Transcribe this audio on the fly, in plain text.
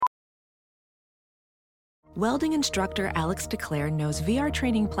Welding instructor Alex DeClaire knows VR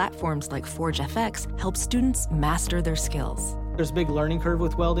training platforms like Forge FX help students master their skills. There's a big learning curve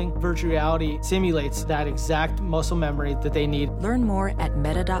with welding. Virtual reality simulates that exact muscle memory that they need. Learn more at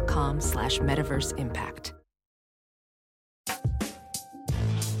meta.com/metaverseimpact.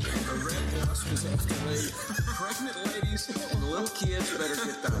 Pregnant ladies and little kids better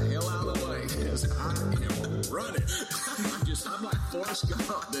get the hell out of the way, because I am running. I'm like Forrest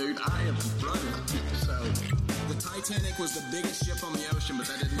Gump, dude. I am running. So, the Titanic was the biggest ship on the ocean, but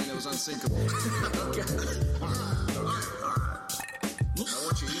that didn't mean it was unsinkable. Okay. All right. I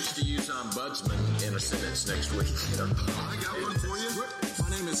want you each to use ombudsman in a sentence next week. I got one for you. My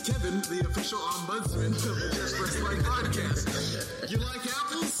name is Kevin, the official ombudsman of the Just Press Play podcast. You like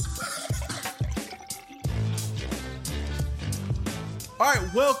apples? All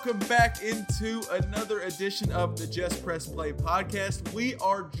right, welcome back into another edition of the Just Press Play podcast. We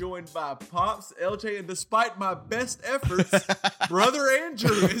are joined by Pops, LJ, and despite my best efforts, Brother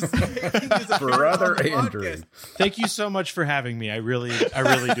Andrew is taking his Brother on the Andrew. podcast. Thank you so much for having me. I really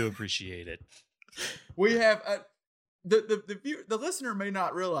do appreciate it. We have the listener may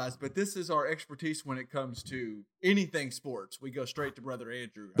not realize, but this is our expertise when it comes to anything sports. We go straight to Brother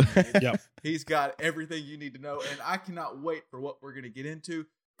Andrew. Yep. He's got everything you need to know, and I cannot wait for what we're going to get into.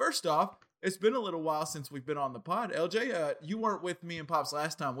 First off, it's been a little while since we've been on the pod. LJ, you weren't with me and Pops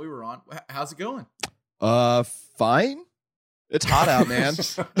last time we were on. How's it going? Fine. It's hot out, man.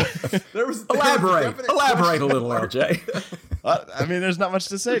 Elaborate a little, LJ. I mean, there's not much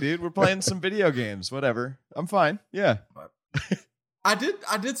to say, dude. We're playing some video games. Whatever. I'm fine. Yeah. I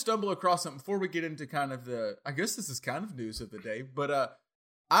did stumble across something before we get into kind of I guess this is kind of news of the day, but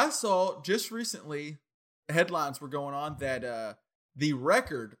I saw just recently headlines were going on that the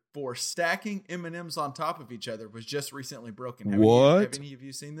record for stacking M&Ms on top of each other was just recently broken. Have any of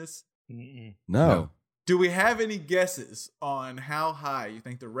you seen this? No. Do we have any guesses on how high you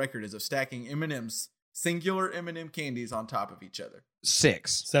think the record is of stacking M&Ms, singular M&M candies on top of each other?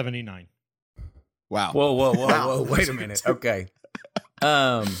 6. 79. Wow. Whoa. Wait a minute. Okay.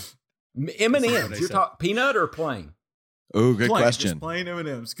 M&Ms. You're talking peanut or plain? Oh, good Plain, question. Just plain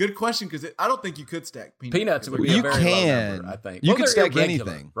M&Ms. Good question, because I don't think you could stack peanuts. Would be You a very can. low number, I think. You can they're stack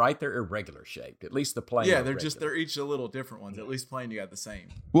irregular, anything. right? They're irregular shaped. At least the plain. Yeah, are they're regular. each a little different ones. At least plain, you got the same.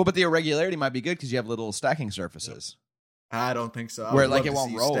 Well, but the irregularity might be good because you have little stacking surfaces. I don't think so. Where, like, it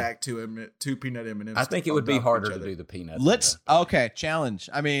won't roll. Stack two peanut M&Ms. I think it would be harder to do the peanuts. Challenge.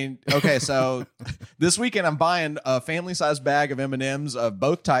 I mean, so this weekend I'm buying a family-sized bag of M&Ms of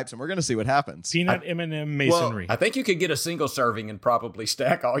both types, and we're going to see what happens. Peanut M&M masonry. I think you could get a single serving and probably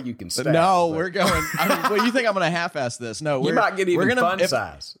stack all you can stack. No, we're going. Well, you think I'm going to half-ass this? No, you might get even fun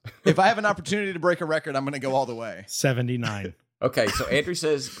size. If I have an opportunity to break a record, I'm going to go all the way. 79. Okay, so Andrew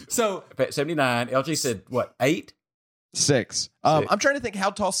says 79. LG said what? 8? 6. I'm trying to think how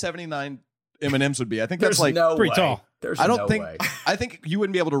tall 79 M&Ms would be. I think that's like pretty tall. There's I don't no think. way. I think you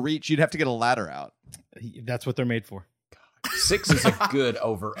wouldn't be able to reach. You'd have to get a ladder out. That's what they're made for. 6 is a good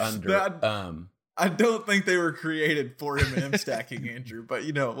over under. I don't think they were created for M&M stacking, Andrew. But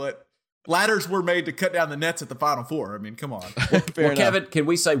you know what? Ladders were made to cut down the nets at the Final Four. I mean, come on. Well, Kevin, can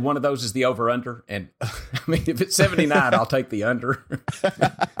we say one of those is the over under? And I mean, if it's 79, I'll take the under.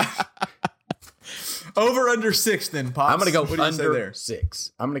 Over under 6, then, Pops. I'm going to go what do you say under there?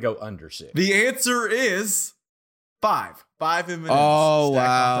 6. I'm going to go under 6. The answer is 5. 5 M&Ms. Oh, stacked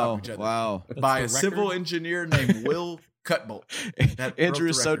on top wow. of each other Wow. By a civil engineer named Will Cutbolt. Andrew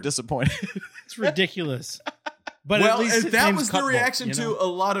is so disappointed. It's ridiculous. But well, at least his that name's was the Cutbolt, reaction you know? to a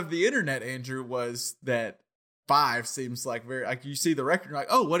lot of the internet, Andrew, was that 5 seems like very, like you see the record, you're like,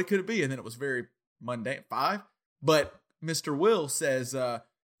 oh, what could it be? And then it was very mundane. 5. But Mr. Will says,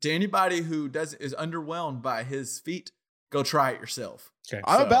 to anybody who is underwhelmed by his feat, go try it yourself. Okay.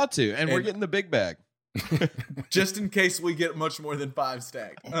 I'm about to, and we're getting the big bag. Just in case we get much more than 5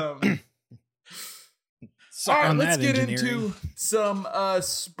 stacked. All Suck right, on let's that, get engineering. into some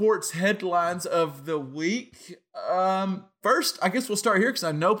sports headlines of the week. First, I guess we'll start here because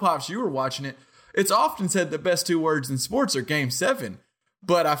I know, Pops, you were watching it. It's often said the best 2 words in sports are Game 7.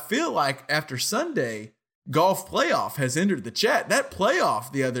 But I feel like after Sunday, golf playoff has entered the chat. That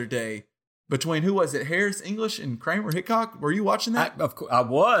playoff the other day between, who was it, Harris English and Kramer Hickok? Were you watching that? Of course, I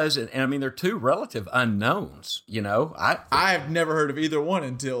was, and I mean, they're 2 relative unknowns. You know, I've never heard of either one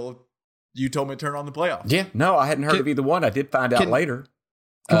until you told me to turn on the playoff. Yeah, no, I hadn't heard of either one. I did find out later.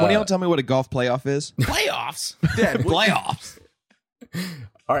 Can one of y'all tell me what a golf playoff is? Playoffs? Dad, Playoffs.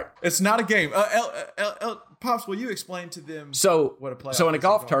 All right. It's not a game. Pops, will you explain to them what a playoff is? So in a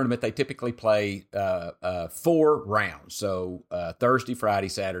golf tournament, they typically play 4 rounds. So Thursday, Friday,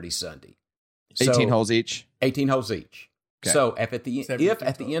 Saturday, Sunday. 18 holes each. 18 holes each. Okay. So if at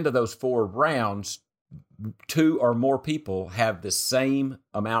the end of those 4 rounds, 2 or more people have the same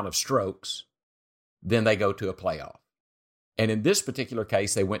amount of strokes, then they go to a playoff. And in this particular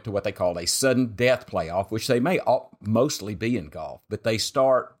case, they went to what they called a sudden death playoff, which they may mostly be in golf. But they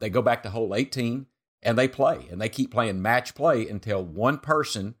go back to hole 18 and they play. And they keep playing match play until one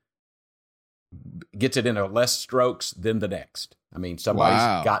person gets it into less strokes than the next. I mean,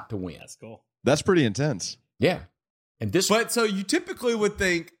 somebody's got to win. That's cool. That's pretty intense. Yeah. And this, But so you typically would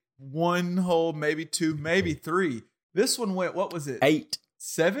think 1 hole, maybe 2, maybe 3. This one went, what was it? 8.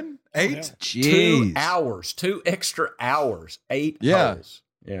 7? 8? Yeah. Jeez. 2 hours, 2 extra hours, 8 Yeah. holes.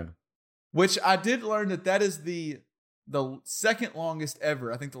 Yeah. Which I did learn that is the second longest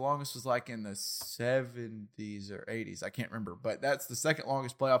ever. I think the longest was like in the 70s or 80s. I can't remember, but that's the second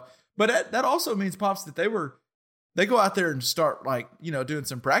longest playoff. But that also means, Pops, that they go out there and start doing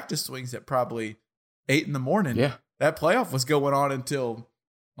some practice swings at probably 8 in the morning. Yeah. That playoff was going on until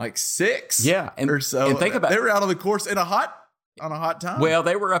like 6. Yeah. or so. And think about they were out on the course on a hot time. Well,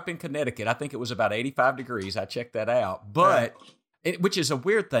 they were up in Connecticut. I think it was about 85 degrees. I checked that out. But, which is a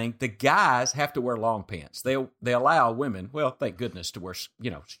weird thing, the guys have to wear long pants. They allow women, well, thank goodness, to wear,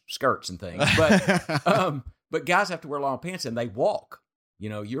 skirts and things. But guys have to wear long pants and they walk.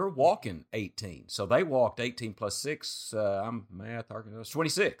 You're walking 18. So they walked 18 plus 6. I'm math, that's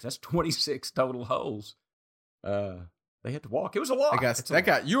 26. That's 26 total holes. They had to walk. It was a lot.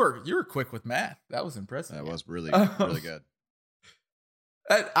 You were quick with math. That was impressive. That was really, really good.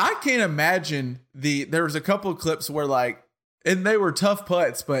 I can't imagine there was a couple of clips where and they were tough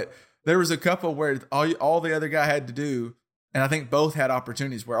putts, but there was a couple where all the other guy had to do, and I think both had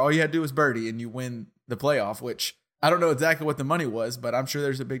opportunities where all you had to do was birdie and you win the playoff, which I don't know exactly what the money was, but I'm sure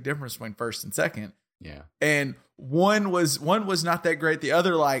there's a big difference between first and second. Yeah. And one was not that great. The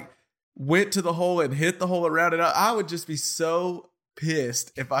other went to the hole and hit the hole around it. I would just be so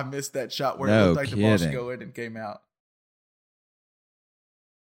pissed if I missed that shot where it looked like the ball should go in and came out.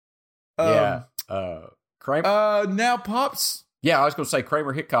 Yeah. Kramer. Now Pops. Yeah, I was going to say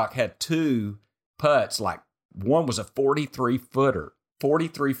Kramer Hickok had 2 putts. One was a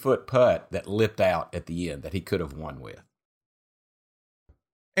 43-foot putt that lipped out at the end that he could have won with.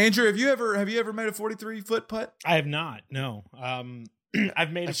 Andrew, have you ever made a 43-foot putt? I have not. No.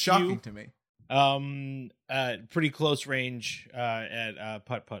 I've made That's a few. shocking to me. Pretty close range at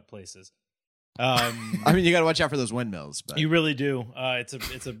putt places. I mean, you got to watch out for those windmills. But You really do. It's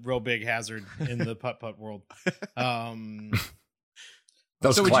a real big hazard in the putt world. So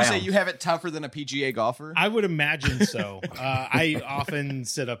would you say you have it tougher than a PGA golfer? I would imagine so. I often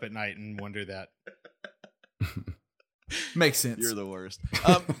sit up at night and wonder that. Makes sense. You're the worst.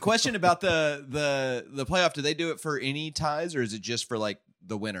 Question about the playoff. Do they do it for any ties, or is it just for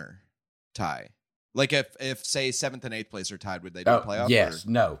the winner tie? If say 7th and 8th place are tied, would they do a playoff? Yes.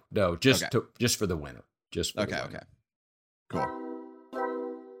 Or? No. Just for the winner. Just for the winner. Okay. Cool.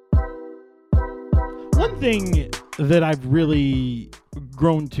 One thing that I've really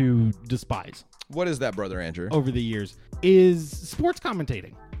grown to despise What is that, Brother Andrew? over the years is sports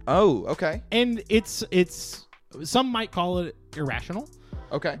commentating. Oh, okay. And it's some might call it irrational,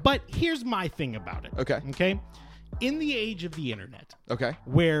 Okay. but here's my thing about it. Okay. In the age of the internet, Okay.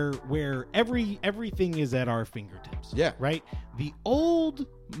 where everything is at our fingertips. Yeah. Right? The old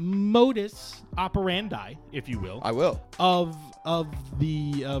modus operandi, if you will, I will. of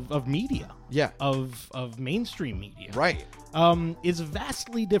media. Yeah. Of mainstream media. Right. Is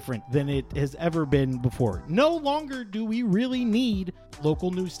vastly different than it has ever been before. No longer do we really need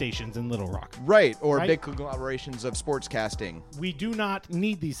local news stations in Little Rock. Right. Or Right? big conglomerations of sportscasting. We do not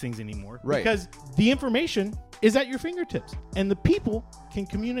need these things anymore. Right. Because the information is at your fingertips. And the people can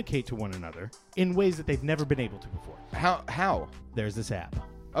communicate to one another in ways that they've never been able to before. How? There's this app.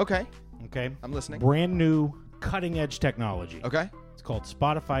 Okay. Okay? I'm listening. Brand new, cutting edge technology. Okay. It's called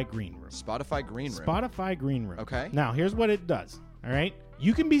Spotify Green Room. Spotify Green Room. Spotify Green Room. Okay. Now, here's what it does. All right.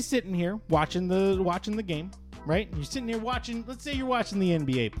 You can be sitting here watching the game, right? You're sitting here watching. Let's say you're watching the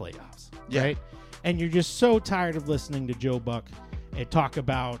NBA playoffs, Yeah. right? And you're just so tired of listening to Joe Buck and talk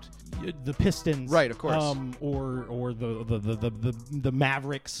about the Pistons, Right, of course. or the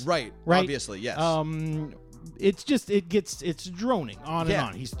Mavericks, Right. Right. Obviously, yes. It's droning on Yeah. and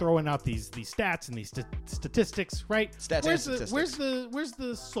on. He's throwing out these stats and these statistics, right? Stats where's and the statistics. where's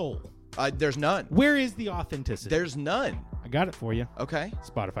the soul? There's none. Where is the authenticity? There's none. I got it for you. Okay.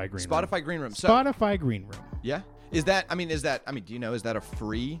 Spotify Green Room. Spotify Green Room. So, Spotify Green Room. yeah. Is that, do you know, is that a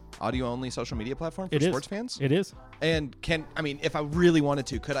free audio-only social media platform for It is. sports fans? It is. And if I really wanted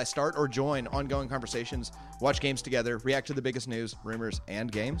to, could I start or join ongoing conversations, watch games together, react to the biggest news, rumors,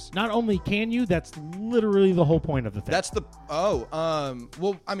 and games? Not only can you, that's literally the whole point of the thing.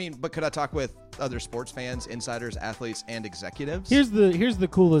 But could I talk with other sports fans, insiders, athletes, and executives? Here's the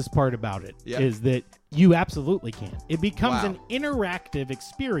coolest part about it is that you absolutely can. It becomes an interactive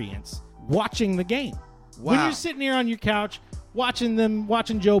experience watching the game. Wow. When you're sitting here on your couch watching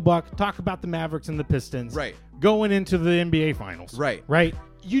Joe Buck talk about the Mavericks and the Pistons, Right. going into the NBA Finals, Right.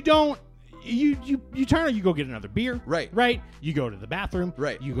 You don't. You turn on, you go get another beer, Right. You go to the bathroom,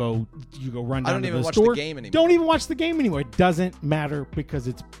 Right. You go run down I don't to even the watch store. the game anymore. Don't even watch the game anymore. It doesn't matter because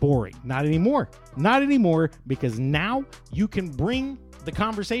it's boring. Not anymore. Not anymore because now you can bring the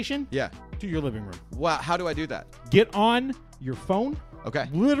conversation to your living room. Wow. How do I do that? Get on your phone. Okay.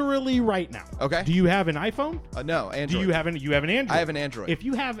 Literally right now. Okay. Do you have an iPhone? No, Android. Do you have an Android? I have an Android. If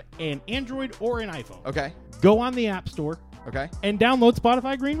you have an Android or an iPhone, Okay. go on the App Store. Okay. And download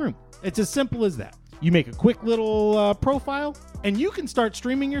Spotify Green Room. It's as simple as that. You make a quick little profile, and you can start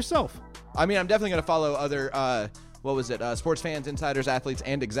streaming yourself. I'm definitely going to follow other, sports fans, insiders, athletes,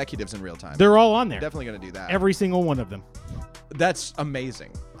 and executives in real time. They're all on there. Definitely going to do that. Every single one of them. That's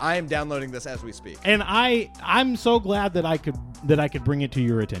amazing. I am downloading this as we speak. And I'm so glad that I could bring it to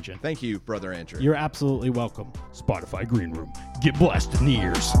your attention. Thank you, Brother Andrew. You're absolutely welcome. Spotify Green Room. Get blessed in the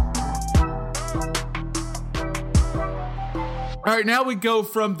ears. All right, now we go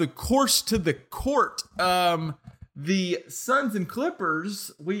from the course to the court. The Suns and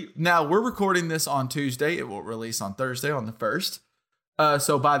Clippers, we're recording this on Tuesday. It will release on Thursday on the 1st.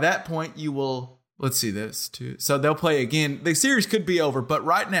 So by that point, you will, let's see this too. So they'll play again. The series could be over, but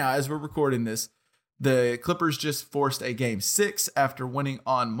right now, as we're recording this, the Clippers just forced a game 6 after winning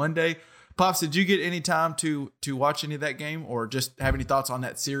on Monday. Pops, did you get any time to watch any of that game or just have any thoughts on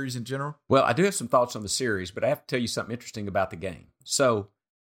that series in general? Well, I do have some thoughts on the series, but I have to tell you something interesting about the game. So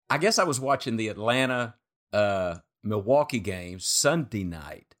I guess I was watching the Atlanta Milwaukee game Sunday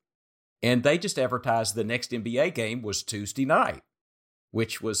night, and they just advertised the next NBA game was Tuesday night,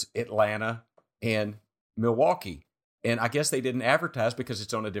 which was Atlanta and Milwaukee. And I guess they didn't advertise because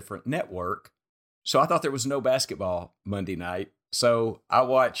it's on a different network. So I thought there was no basketball Monday night. So I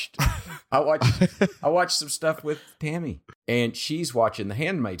watched some stuff with Tammy, and she's watching The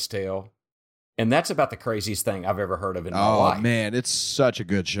Handmaid's Tale, and that's about the craziest thing I've ever heard of in my life. Oh man, it's such a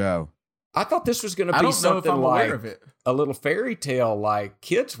good show. I thought this was going to be something like a little fairy tale, like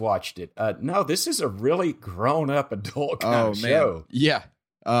kids watched it. No, this is a really grown-up adult kind of show. Yeah.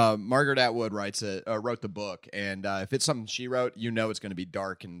 Margaret Atwood wrote the book, and if it's something she wrote, it's going to be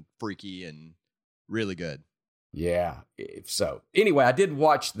dark and freaky and really good. Yeah. So anyway, I did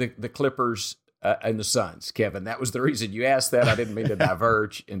watch the Clippers and the Suns, Kevin. That was the reason you asked that. I didn't mean to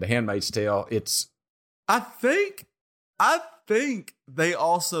diverge into Handmaid's Tale. I think they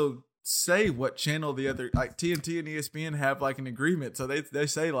also say what channel the other, like TNT and ESPN have like an agreement. So they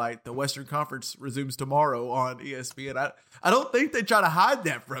say like the Western Conference resumes tomorrow on ESPN. I don't think they try to hide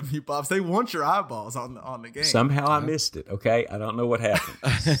that from you, Pops. They want your eyeballs on the game. Somehow I missed it. Okay. I don't know what happened.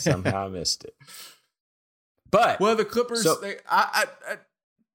 Somehow I missed it. But the Clippers,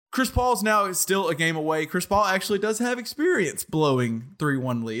 Chris Paul's now still a game away. Chris Paul actually does have experience blowing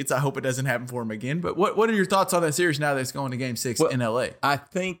 3-1 leads. I hope it doesn't happen for him again. But what are your thoughts on that series now that it's going to game 6 in LA? I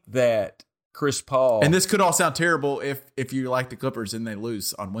think that Chris Paul, and this could all sound terrible if you like the Clippers and they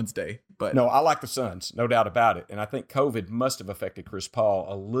lose on Wednesday. But no, I like the Suns, no doubt about it. And I think COVID must have affected Chris Paul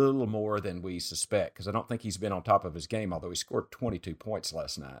a little more than we suspect, because I don't think he's been on top of his game, although he scored 22 points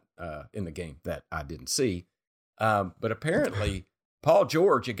last night in the game that I didn't see. But apparently Paul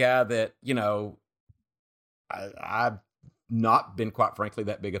George, a guy that, I've not been, quite frankly,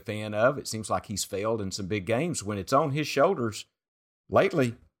 that big a fan of. It seems like he's failed in some big games. When it's on his shoulders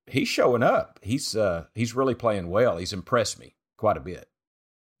lately, he's showing up. He's really playing well. He's impressed me quite a bit.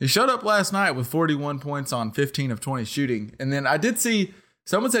 He showed up last night with 41 points on 15 of 20 shooting. And then I did see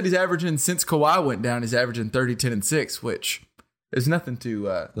someone said he's averaging, since Kawhi went down, he's averaging 30, 10, and 6, which is nothing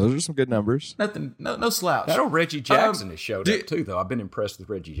to... those are some good numbers. Nothing, no slouch. That old Reggie Jackson has showed up too, though. I've been impressed with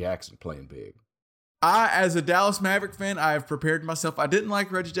Reggie Jackson playing big. As a Dallas Maverick fan, I have prepared myself. I didn't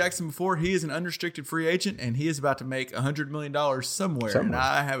like Reggie Jackson before. He is an unrestricted free agent, and he is about to make $100 million somewhere. And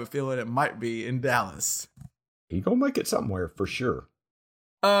I have a feeling it might be in Dallas. He's going to make it somewhere for sure.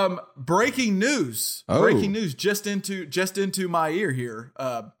 Breaking news. Oh. Breaking news just into my ear here.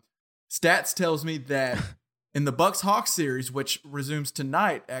 Stats tells me that in the Bucks-Hawks series, which resumes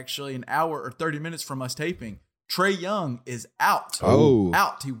tonight, actually an hour or 30 minutes from us taping, Trae Young is out. Oh.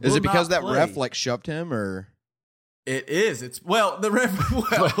 Out. He will Is it because not that play. ref shoved him or? It is. It's the ref.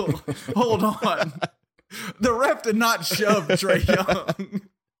 Well, hold on. The ref did not shove Trae Young.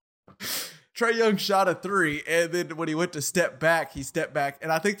 Trae Young shot a 3, and then when he went to step back, he stepped back,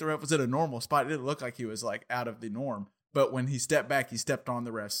 and I think the ref was in a normal spot. It didn't look like he was like out of the norm, but when he stepped back, he stepped on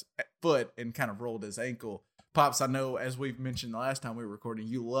the ref's foot and kind of rolled his ankle. Pops, I know, as we've mentioned the last time we were recording,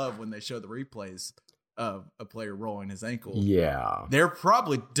 you love when they show the replays of a player rolling his ankle. Yeah. They're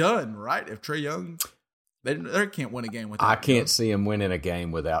probably done, right? If Trae Young, they can't win a game without I can't Young. see him winning a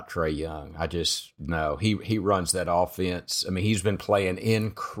game without Trae Young. I just, no. He runs that offense. I mean, he's been playing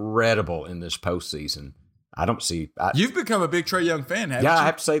incredible in this postseason. I don't see. You've become a big Trae Young fan, haven't you? Yeah, I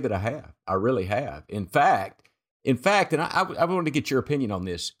have to say that I have. I really have. In fact, and I wanted to get your opinion on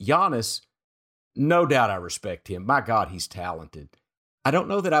this. Giannis, no doubt I respect him. My God, he's talented. I don't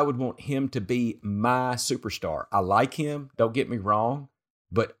know that I would want him to be my superstar. I like him, don't get me wrong,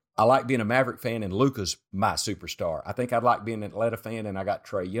 but I like being a Maverick fan, and Luka's my superstar. I think I'd like being an Atlanta fan, and I got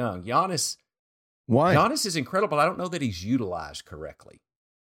Trae Young. Giannis is incredible. I don't know that he's utilized correctly.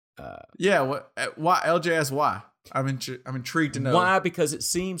 Why? LJ asks why. I'm intrigued to know. Why? Because it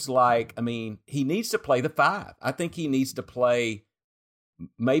seems like, he needs to play the 5. I think he needs to play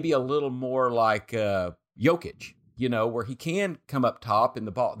maybe a little more like Jokic, where he can come up top and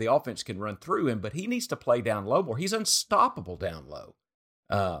the offense can run through him, but he needs to play down low more. He's unstoppable down low.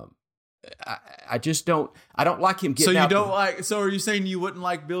 I just don't. I don't like him getting. So are you saying you wouldn't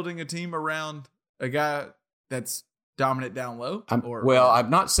like building a team around a guy that's dominant down low? I'm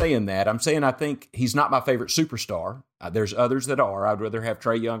not saying that. I'm saying I think he's not my favorite superstar. There's others that are. I'd rather have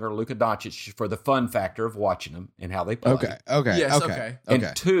Trae Young or Luka Doncic for the fun factor of watching them and how they play. Okay.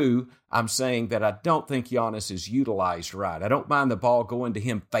 And 2, I'm saying that I don't think Giannis is utilized right. I don't mind the ball going to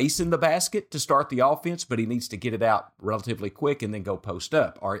him facing the basket to start the offense, but he needs to get it out relatively quick and then go post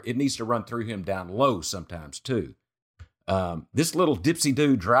up. Or it needs to run through him down low sometimes too. This little dipsy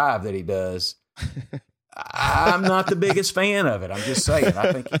do drive that he does, I'm not the biggest fan of it. I'm just saying.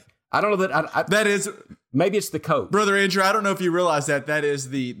 I don't know that that is. Maybe it's the coach. Brother Andrew, I don't know if you realize that is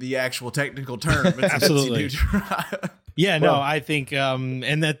the actual technical term. It's absolutely. Yeah, no, I think,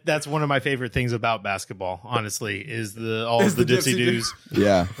 and that's one of my favorite things about basketball, honestly, is all the dipsy doos.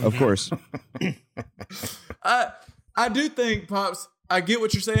 Yeah, of course. I do think, Pops, I get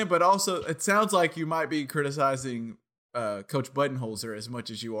what you're saying, but also it sounds like you might be criticizing Coach Budenholzer as much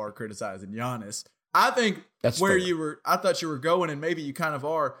as you are criticizing Giannis. I think that's where fair. I thought you were going, and maybe you kind of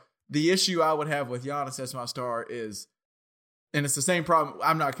are. The issue I would have with Giannis as my star is, and it's the same problem.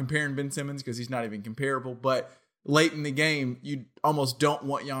 I'm not comparing Ben Simmons because he's not even comparable, but late in the game, you almost don't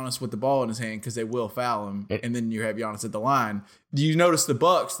want Giannis with the ball in his hand because they will foul him, and then you have Giannis at the line. Do you notice the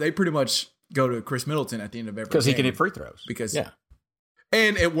Bucks? They pretty much go to Chris Middleton at the end of every game. Because he can hit free throws.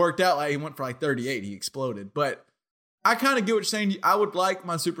 And it worked out. Like he went for like 38. He exploded. But I kind of get what you're saying. I would like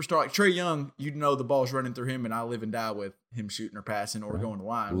my superstar, like Trae Young, the ball's running through him, and I live and die with him shooting or passing or going to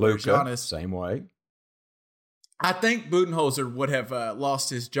line. Luka, Giannis, same way. I think Budenholzer would have lost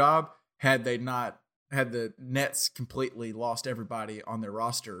his job had they not had the Nets completely lost everybody on their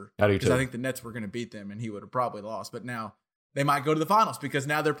roster. Because I think the Nets were going to beat them, and he would have probably lost. But now they might go to the finals because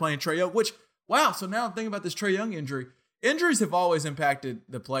now they're playing Trae Young, which, wow. So now I'm thinking about this Trae Young injury. Injuries have always impacted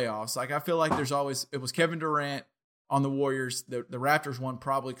the playoffs. Like I feel like it was Kevin Durant on the Warriors. The Raptors won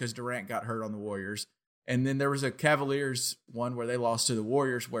probably because Durant got hurt on the Warriors. And then there was a Cavaliers one where they lost to the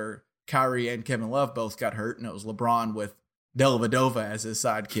Warriors where Kyrie and Kevin Love both got hurt, and it was LeBron with Dellavedova as his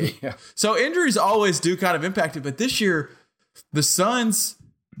sidekick. Yeah. So injuries always do kind of impact it. But this year, the Suns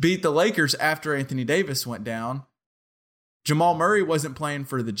beat the Lakers after Anthony Davis went down. Jamal Murray wasn't playing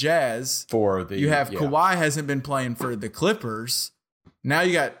for the Jazz. Kawhi hasn't been playing for the Clippers. Now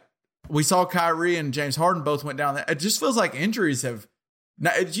we saw Kyrie and James Harden both went down. It just feels like injuries have.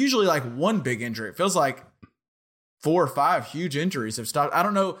 Now, it's usually like one big injury. It feels like 4 or 5 huge injuries have stopped. I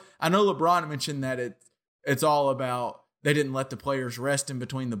don't know. I know LeBron mentioned that it's all about they didn't let the players rest in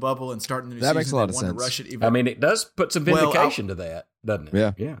between the bubble and starting the new season. That makes a lot of sense. To rush it it does put some vindication to that, doesn't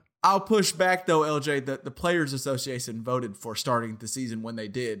it? Yeah. I'll push back though, LJ. The Players Association voted for starting the season when they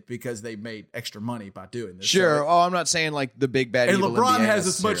did because they made extra money by doing this. Sure. So I'm not saying like the big bad. And LeBron has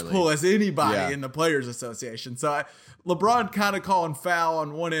as much pull as anybody in the Players Association. So LeBron kind of calling foul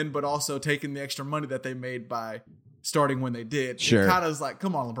on one end, but also taking the extra money that they made by starting when they did. Sure. It kind of is like,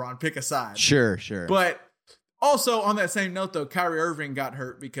 come on, LeBron, pick a side. Sure. But also on that same note, though, Kyrie Irving got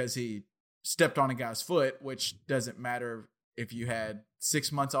hurt because he stepped on a guy's foot, which doesn't matter if you had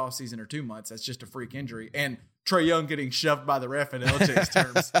 6 months off season or 2 months. That's just a freak injury. And Trae Young getting shoved by the ref in LJ's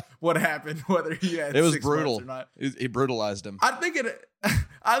terms. What happened, whether he had it was 6 brutal months or not. He brutalized him. I think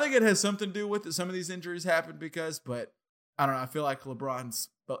I think it has something to do with it. Some of these injuries happen but I don't know. I feel like LeBron's,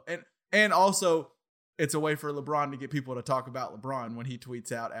 and also it's a way for LeBron to get people to talk about LeBron when he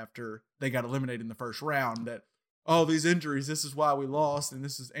tweets out after they got eliminated in the first round that, oh, these injuries, this is why we lost, and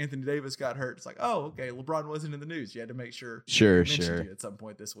this is Anthony Davis got hurt. It's like, oh, okay, LeBron wasn't in the news. You had to make sure. Sure. You at some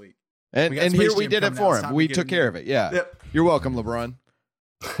point this week. And here we did it for him. We took care of it. Yeah. Yep. You're welcome, LeBron.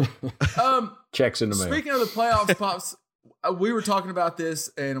 Checks in the mail. Speaking of the playoffs, Pops, we were talking about this,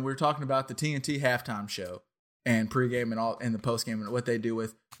 and we were talking about the TNT halftime show and pregame and the postgame and what they do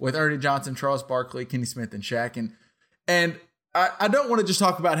with Ernie Johnson, Charles Barkley, Kenny Smith, and Shaq. And I don't want to just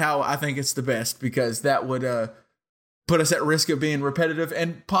talk about how I think it's the best, because that would put us at risk of being repetitive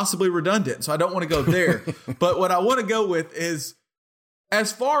and possibly redundant. So I don't want to go there. But what I want to go with is,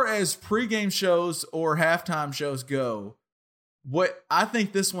 as far as pregame shows or halftime shows go, what I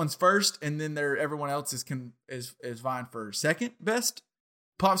think this one's first, and then everyone else is vying for second best.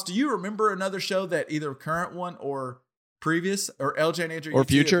 Pops, do you remember another show that either current one or previous, or LJ and Andrew, or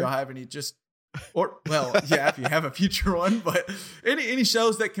future? If y'all have any, if you have a future one, but any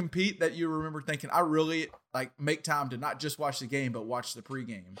shows that compete that you remember thinking, I really make time to not just watch the game but watch the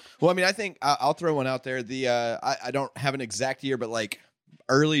pregame? Well, I mean, I think I'll throw one out there. I don't have an exact year, but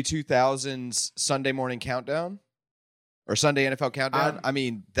early 2000s Sunday morning countdown. Or Sunday NFL Countdown. I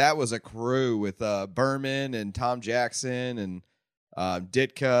mean, that was a crew with Berman and Tom Jackson and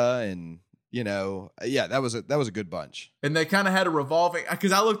Ditka, and that was a good bunch. And they kind of had a revolving,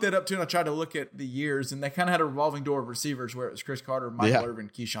 because I looked that up too, and I tried to look at the years, and they kind of had a revolving door of receivers where it was Chris Carter, Michael Irvin,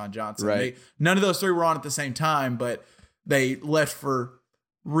 Keyshawn Johnson. Right. None of those three were on at the same time, but they left for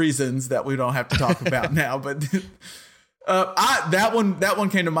reasons that we don't have to talk about now. But that one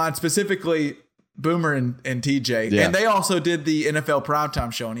came to mind specifically. Boomer and TJ. Yeah. And they also did the NFL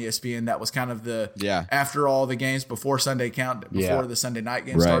primetime show on ESPN. That was kind of after all the games before the Sunday night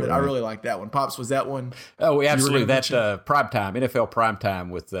game started. Right. I really liked that one. Pops, was that one? Oh, absolutely. That primetime, NFL primetime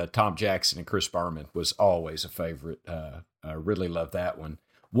with Tom Jackson and Chris Berman was always a favorite. I really love that one.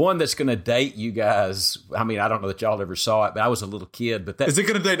 One that's going to date you guys. I mean, I don't know that y'all ever saw it, but I was a little kid. But is it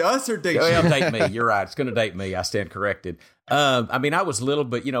going to date us or date you? It'll date me. You're right. It's going to date me. I stand corrected. I mean, I was little,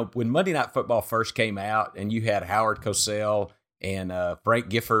 but when Monday Night Football first came out, and you had Howard Cosell and Frank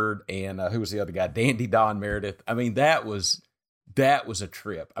Gifford and who was the other guy, Dandy Don Meredith. I mean, that was a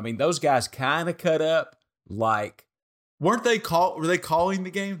trip. I mean, those guys kind of cut up like. Were they calling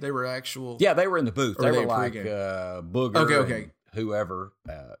the game? They were actual. Yeah, they were in the booth. They were like Booger. Okay. Whoever,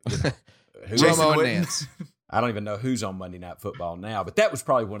 Romo and Nance. I don't even know who's on Monday Night Football now, but that was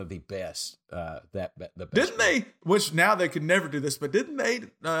probably one of the best. The best. Didn't they? Which now they could never do this, but didn't they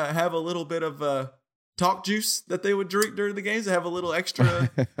have a little bit of talk juice that they would drink during the games? They have a little extra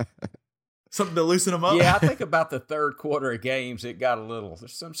something to loosen them up. Yeah, I think about the third quarter of games, it got a little.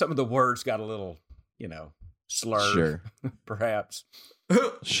 Some of the words got a little, slurred. Sure. Perhaps.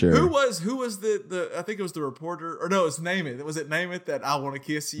 Who was the I think it was the reporter, or no, it's Name It. Was it Name It that I want to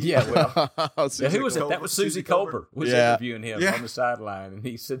kiss you? Yeah, who was it? That was Susie Colbert was interviewing him on the sideline, and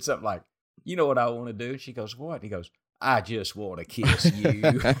he said something like, "You know what I want to do?" She goes, "What?" He goes, "I just want to kiss you."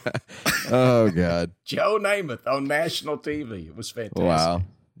 Oh God. Joe Namath on national TV. It was fantastic. Wow.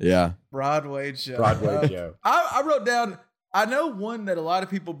 Yeah. Broadway Joe. I wrote down. I know one that a lot of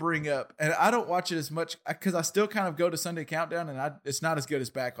people bring up, and I don't watch it as much because I still kind of go to Sunday Countdown, and it's not as good as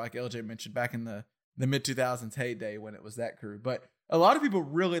back, like LJ mentioned, back in the mid-2000s heyday when it was that crew. But a lot of people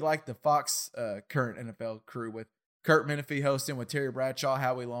really like the Fox current NFL crew with Kurt Menefee hosting, with Terry Bradshaw,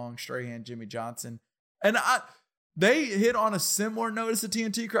 Howie Long, Strahan, Jimmy Johnson. And they hit on a similar note as the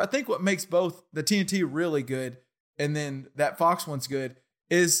TNT crew. I think what makes both the TNT really good and then that Fox one's good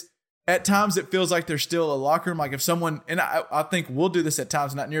is at times it feels like there's still a locker room. Like if someone, and I think we'll do this at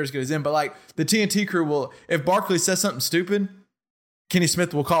times, not near as good as them, but like the TNT crew will, if Barkley says something stupid, Kenny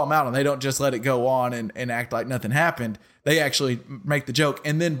Smith will call him out, and they don't just let it go on and act like nothing happened. They actually make the joke.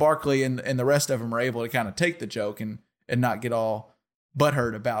 And then Barkley and the rest of them are able to kind of take the joke and not get all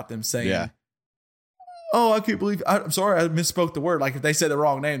butthurt about them saying, oh, I can't believe, I'm sorry, I misspoke the word. Like if they say the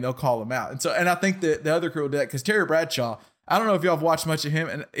wrong name, they'll call them out. And I think that the other crew will do that because Terry Bradshaw, I don't know if y'all have watched much of him,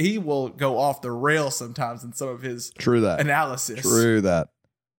 and he will go off the rails sometimes in some of his analysis. True that.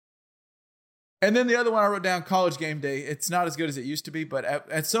 And then the other one I wrote down, College Game Day. It's not as good as it used to be, but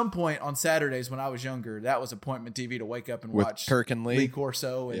at some point on Saturdays when I was younger, that was appointment TV to wake up and watch Kirk and Lee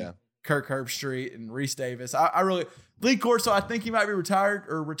Corso and Kirk Herbstreit and Reese Davis. Lee Corso, I think he might be retired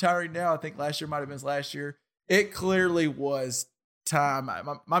or retiring now. I think last year might have been his last year. It clearly was time.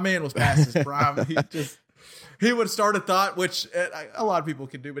 My man was past his prime. he would start a thought, which a lot of people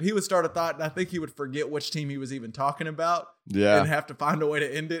can do, but he would start a thought, and I think he would forget which team he was even talking about. Yeah. And have to find a way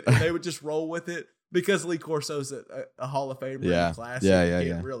to end it, and they would just roll with it because Lee Corso's a Hall of Famer in the class. You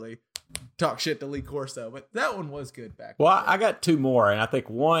can't really talk shit to Lee Corso, but that one was good back. Well, I got two more, and I think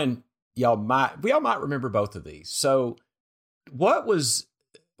one we all might remember both of these. So,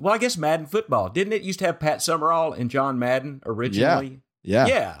 I guess Madden football, didn't it used to have Pat Summerall and John Madden originally?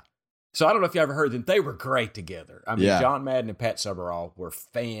 Yeah. So I don't know if you ever heard them. They were great together. I mean, John Madden and Pat Summerall were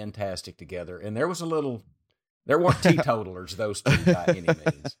fantastic together, and there weren't teetotalers, those two by any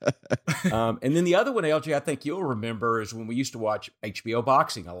means. And then the other one, LG, I think you'll remember, is when we used to watch HBO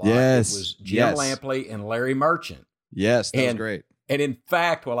boxing a lot. Yes. It was Jim Lampley and Larry Merchant. Yes, that was great. And in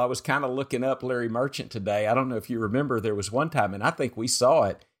fact, while I was kind of looking up Larry Merchant today, I don't know if you remember, there was one time, and I think we saw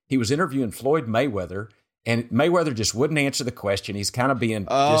it, he was interviewing Floyd Mayweather, and Mayweather just wouldn't answer the question. He's kind of being an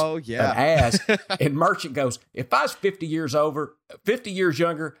ass. And Merchant goes, if I was 50 years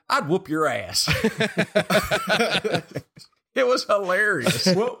younger, I'd whoop your ass. It was hilarious.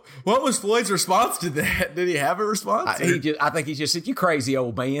 What was Floyd's response to that? Did he have a response? I think he just said, "You crazy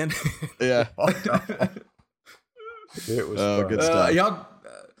old man." Yeah. It was good stuff. Y'all,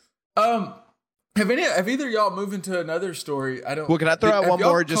 have either of y'all moved into another story? I don't. Well, can I throw out one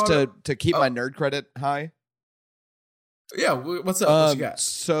more just to keep my nerd credit high? Yeah, what's up? What you got?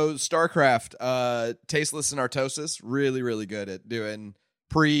 So StarCraft, Tasteless and Artosis, really, really good at doing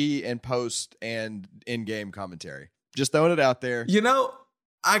pre and post and in-game commentary. Just throwing it out there. You know,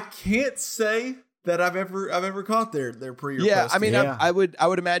 I can't say that I've ever caught their pre or post. Yeah, I mean, I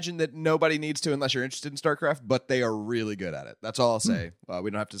would imagine that nobody needs to unless you're interested in StarCraft, but they are really good at it. That's all I'll say.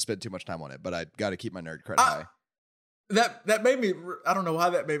 We don't have to spend too much time on it, but I got to keep my nerd credit high. That made me. I don't know why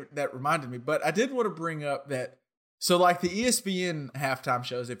that reminded me, but I did want to bring up that. So, like the ESPN halftime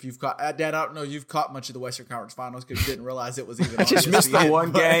shows, if you've caught, Dad, I don't know, you've caught much of the Western Conference Finals because you didn't realize it was even. I just missed the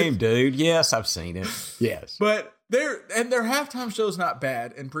one game, dude. Yes, I've seen it. Yes, but their halftime show's not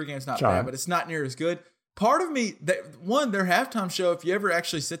bad, and pregame's not bad, but it's not near as good. Part of me, their halftime show, if you ever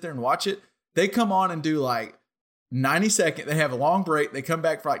actually sit there and watch it, they come on and do like 90 seconds. They have a long break. They come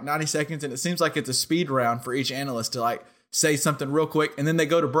back for like 90 seconds, and it seems like it's a speed round for each analyst to like say something real quick, and then they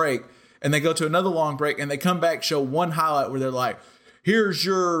go to break. And they go to another long break, and they come back, show one highlight where they're like, here's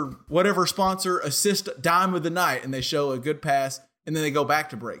your whatever sponsor, assist dime of the night. And they show a good pass, and then they go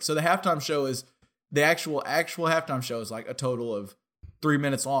back to break. So the halftime show is, the actual halftime show is like a total of 3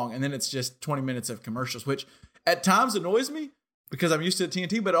 minutes long. And then it's just 20 minutes of commercials, which at times annoys me because I'm used to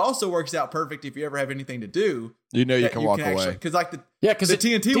TNT, but it also works out perfect if you ever have anything to do. You know you can walk away. Because like the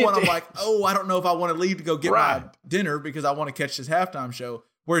TNT one, I'm like, I don't know if I want to leave to go get my dinner because I want to catch this halftime show.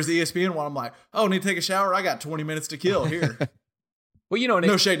 Whereas the ESPN one, I'm like, need to take a shower? I got 20 minutes to kill here. Well, you know,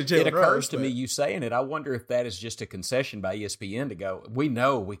 no shade to Jalen it occurs Rose, to me, you saying it, I wonder if that is just a concession by ESPN to go, we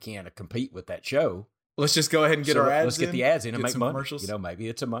know we can't compete with that show. Let's just go ahead and get our ads Let's get the ads in and make money. Commercials. You know, maybe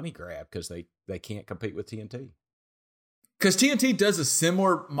it's a money grab because they can't compete with TNT. Because TNT does a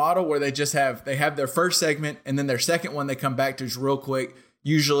similar model where they have their first segment, and then their second one they come back to just real quick,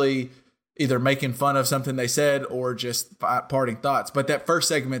 usually either making fun of something they said or just parting thoughts. But that first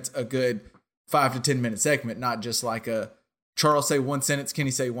segment's a good 5 to 10 minute segment, not just like a Charles say one sentence, Kenny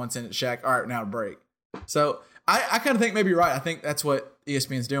say one sentence, Shaq, all right, now break. So I kind of think maybe you're right. I think that's what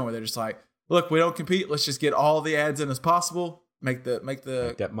ESPN's doing, where they're just like, look, we don't compete. Let's just get all the ads in as possible. Make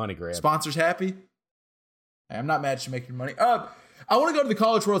that money grab. Sponsors happy. Hey, I'm not mad at you making money. I want to go to the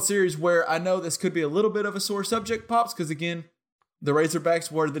College World Series, where I know this could be a little bit of a sore subject, Pops, because again, the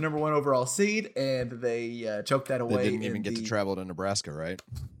Razorbacks were the number 1 overall seed, and they choked that away. They didn't even get to travel to Nebraska, right?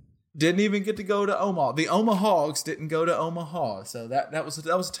 Didn't even get to go to Omaha. The Omahogs didn't go to Omaha, so that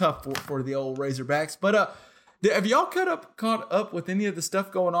was tough for the old Razorbacks. But have y'all caught up with any of the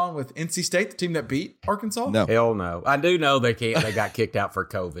stuff going on with NC State, the team that beat Arkansas? No, hell no. I do know they got kicked out for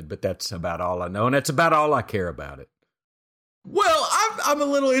COVID, but that's about all I know, and that's about all I care about it. Well, I'm a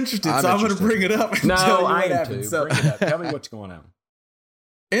little interested, I'm going to bring it up. No, I am too. Bring it up. Tell me what's going on.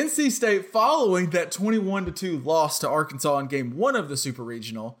 NC State, following that 21-2 loss to Arkansas in Game 1 of the Super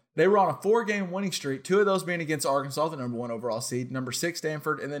Regional, they were on a 4-game winning streak, 2 of those being against Arkansas, the number 1 overall seed, number 6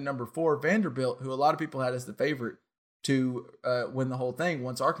 Stanford, and then number 4 Vanderbilt, who a lot of people had as the favorite to win the whole thing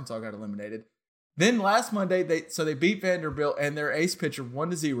once Arkansas got eliminated. Then last Monday, they beat Vanderbilt and their ace pitcher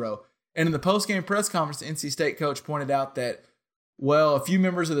 1-0. And in the post-game press conference, the NC State coach pointed out that, well, a few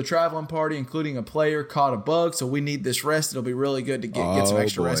members of the traveling party, including a player, caught a bug, so we need this rest. It'll be really good to get some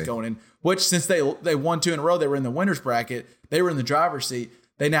extra rest going in. Which, since they won 2 in a row, they were in the winner's bracket. They were in the driver's seat.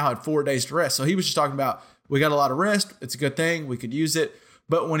 They now had 4 days to rest. So he was just talking about, we got a lot of rest. It's a good thing. We could use it.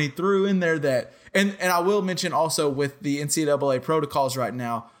 But when he threw in there that, and I will mention also with the NCAA protocols right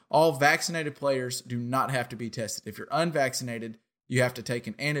now, all vaccinated players do not have to be tested. If you're unvaccinated, you have to take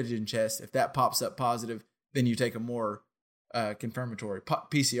an antigen test. If that pops up positive, then you take a more confirmatory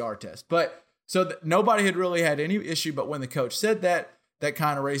PCR test. But so nobody had really had any issue. But when the coach said that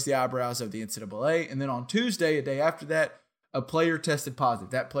kind of raised the eyebrows of the NCAA. And then on Tuesday, a day after that, a player tested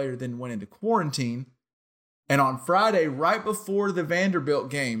positive. That player then went into quarantine. And on Friday, right before the Vanderbilt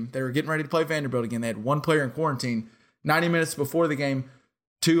game, they were getting ready to play Vanderbilt again. They had one player in quarantine. 90 minutes before the game,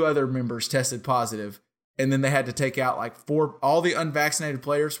 2 other members tested positive. And then they had to take out like all the unvaccinated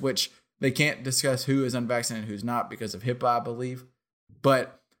players, which they can't discuss who is unvaccinated and who's not because of HIPAA, I believe.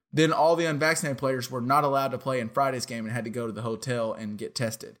 But then all the unvaccinated players were not allowed to play in Friday's game and had to go to the hotel and get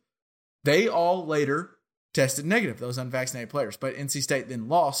tested. They all later tested negative, those unvaccinated players. But NC State then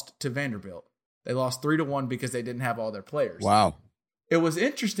lost to Vanderbilt. They lost 3-1 because they didn't have all their players. Wow. It was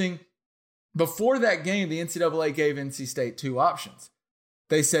interesting. Before that game, the NCAA gave NC State 2 options.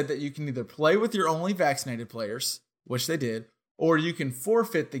 They said that you can either play with your only vaccinated players, which they did, or you can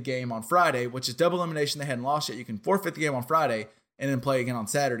forfeit the game on Friday, which is double elimination. They hadn't lost yet. You can forfeit the game on Friday and then play again on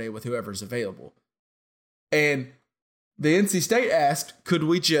Saturday with whoever's available. And the NC State asked, could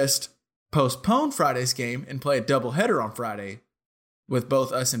we just postpone Friday's game and play a doubleheader on Friday with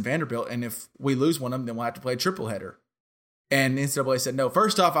both us and Vanderbilt? And if we lose one of them, then we'll have to play a tripleheader. And the NCAA said, no.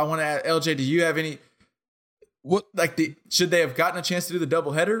 First off, I want to ask, LJ, do you have any... should they have gotten a chance to do the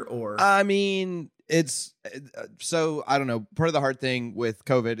doubleheader? Or I mean, it's so I don't know. Part of the hard thing with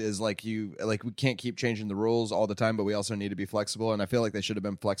COVID is we can't keep changing the rules all the time, but we also need to be flexible. And I feel like they should have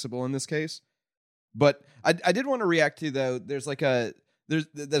been flexible in this case. But I did want to react to, though.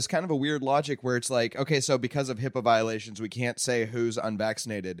 There's kind of a weird logic where it's like, okay, so because of HIPAA violations, we can't say who's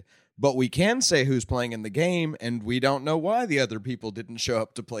unvaccinated, but we can say who's playing in the game, and we don't know why the other people didn't show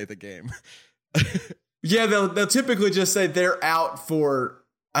up to play the game. Yeah, they'll typically just say they're out for,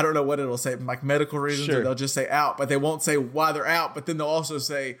 I don't know what it'll say, like medical reasons, or they'll just say out, but they won't say why they're out. But then they'll also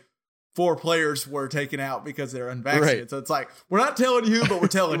say 4 players were taken out because they're unvaccinated. Right. So it's like, we're not telling you, but we're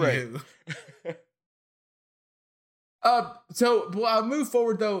telling you. So I'll move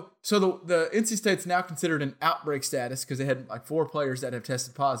forward though. So the NC State's now considered an outbreak status because they had like 4 players that have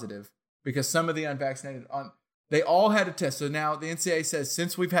tested positive because some of the unvaccinated they all had a test. So now the NCAA says,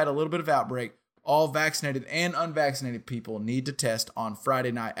 since we've had a little bit of outbreak, all vaccinated and unvaccinated people need to test on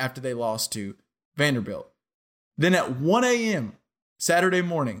Friday night after they lost to Vanderbilt. Then at 1 a.m. Saturday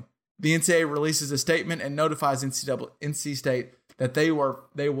morning, the NCAA releases a statement and notifies NC State that they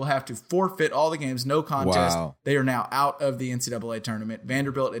will have to forfeit all the games, no contest. Wow. They are now out of the NCAA tournament.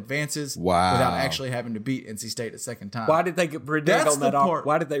 Vanderbilt advances without actually having to beat NC State a second time. Why did they renege on that?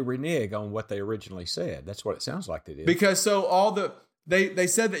 Why did they renege on what they originally said? That's what it sounds like they did. Because They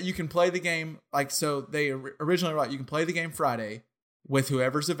said that you can play the game, they originally wrote you can play the game Friday with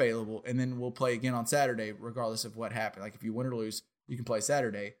whoever's available, and then we'll play again on Saturday regardless of what happened. Like if you win or lose, you can play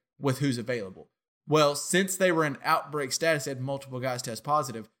Saturday with who's available. Well, since they were in outbreak status, they had multiple guys test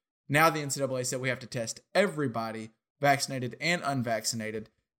positive. Now the NCAA said we have to test everybody, vaccinated and unvaccinated,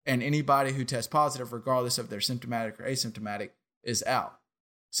 and anybody who tests positive, regardless of they're symptomatic or asymptomatic, is out.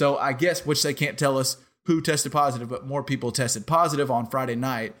 So I guess, which they can't tell us who tested positive, but more people tested positive on Friday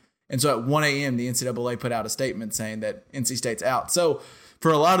night. And so at 1 a.m., the NCAA put out a statement saying that NC State's out. So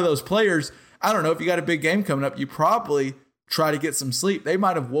for a lot of those players, I don't know, if you got a big game coming up, you probably try to get some sleep. They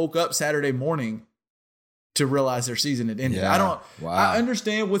might have woke up Saturday morning to realize their season had ended. Yeah. I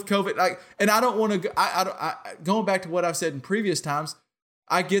understand with COVID, and I don't want to, going back to what I've said in previous times,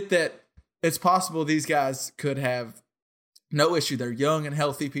 I get that it's possible these guys could have no issue. They're young and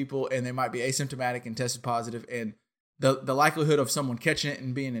healthy people, and they might be asymptomatic and tested positive. And the likelihood of someone catching it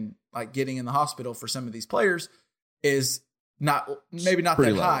and being in, getting in the hospital for some of these players is maybe not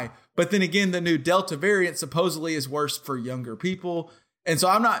that high. But then again, the new Delta variant supposedly is worse for younger people. And so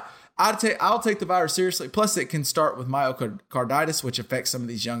I'll take the virus seriously. Plus it can start with myocarditis, which affects some of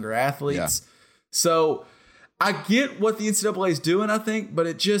these younger athletes. Yeah. So I get what the NCAA is doing, I think, but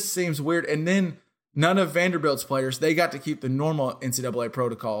it just seems weird. And then none of Vanderbilt's players, they got to keep the normal NCAA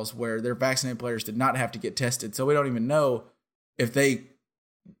protocols where their vaccinated players did not have to get tested. So we don't even know if they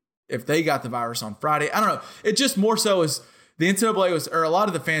got the virus on Friday. I don't know. It just more so is the NCAA a lot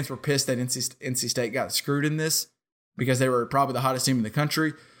of the fans were pissed that NC State got screwed in this because they were probably the hottest team in the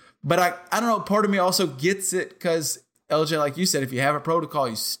country. But I don't know. Part of me also gets it because, LJ, like you said, if you have a protocol,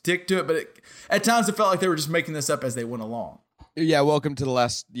 you stick to it. But at times it felt like they were just making this up as they went along. Yeah, welcome to the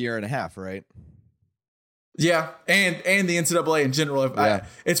last year and a half, right? Yeah, and the NCAA in general.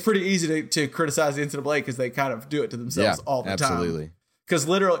 It's pretty easy to criticize the NCAA because they kind of do it to themselves all the time. Absolutely. Because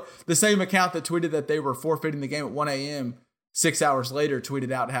literally the same account that tweeted that they were forfeiting the game at 1 a.m. 6 hours later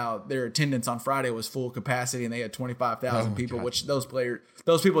tweeted out how their attendance on Friday was full capacity and they had 25,000 people, God. Which those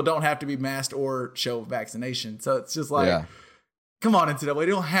people don't have to be masked or show vaccination. So it's just like, come on, NCAA,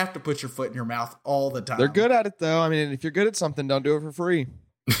 you don't have to put your foot in your mouth all the time. They're good at it though. I mean, if you're good at something, don't do it for free.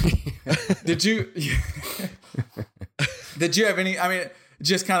 Did you have any, I mean,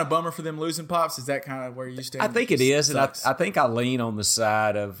 just kind of bummer for them losing, Pops? Is that kind of where you stand? I think it is. Sucks. And I think I lean on the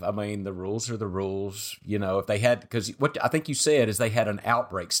side of, I mean, the rules are the rules. You know, if they had, because what I think you said is they had an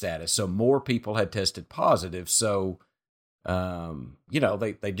outbreak status. So more people had tested positive. So, you know,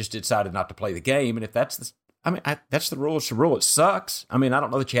 they just decided not to play the game. And if that's the, I mean, that's the rule. It's the rule. It sucks. I mean, I don't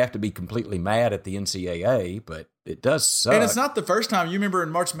know that you have to be completely mad at the NCAA, but it does suck. And it's not the first time. You remember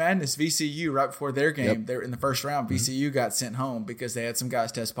in March Madness, VCU, right before their game, they're in the first round, VCU got sent home because they had some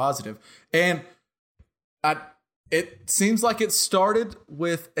guys test positive. And it seems like it started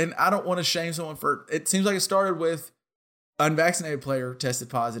with, and I don't want to shame someone for, it seems like it started with unvaccinated player tested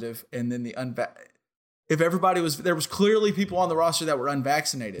positive, and then if everybody was, there was clearly people on the roster that were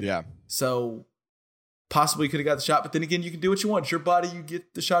unvaccinated. Yeah. So possibly could have got the shot, but then again, you can do what you want. It's your body. You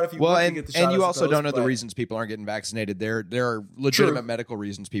get the shot if you want to get the shot. And you also don't know the reasons people aren't getting vaccinated. There are legitimate medical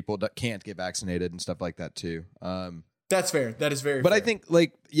reasons people can't get vaccinated and stuff like that too. That's fair. That is very But fair. I think,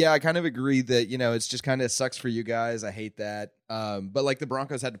 I kind of agree that, you know, it's just kind of sucks for you guys. I hate that. But like the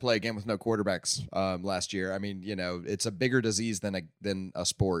Broncos had to play a game with no quarterbacks last year. I mean, you know, it's a bigger disease than a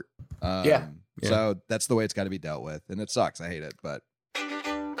sport. So that's the way it's got to be dealt with. And it sucks. I hate it, but.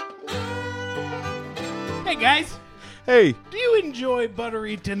 Hey, guys. Hey. Do you enjoy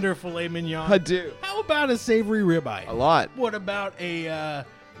buttery, tender filet mignon? I do. How about a savory ribeye? A lot. What about a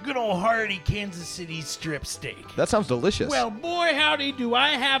good old hearty Kansas City strip steak? That sounds delicious. Well, boy, howdy, do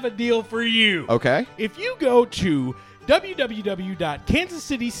I have a deal for you. Okay. If you go to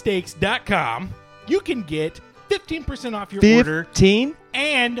www.kansascitysteaks.com, you can get 15% off your order. 15?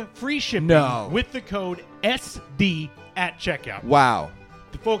 And free shipping with the code SD at checkout. Wow.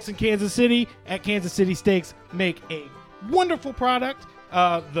 The folks in Kansas City at Kansas City Steaks make a wonderful product.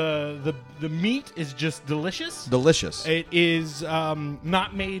 The meat is just delicious. Delicious. It is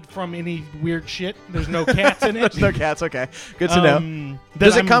not made from any weird shit. There's no cats in it. There's no cats. Okay, good to know.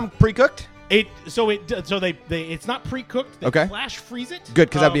 Does it come pre-cooked? It's not pre-cooked. They flash freeze it. Good,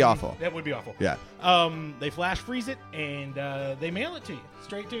 because that'd be awful. That would be awful. Yeah. They flash freeze it and they mail it to you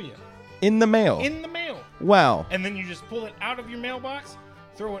straight to you. In the mail. In the mail. Wow. And then you just pull it out of your mailbox.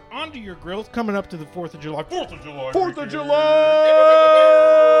 Throw it onto your grill. It's coming up to the 4th of July. 4th of July. 4th of July!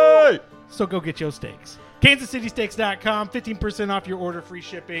 So go get your steaks. KansasCitySteaks.com. 15% off your order. Free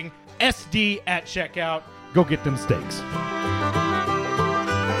shipping. SD at checkout. Go get them steaks.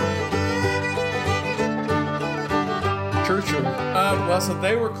 True. Well, so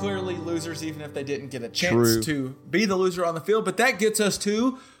they were clearly losers even if they didn't get a chance to be the loser on the field. But that gets us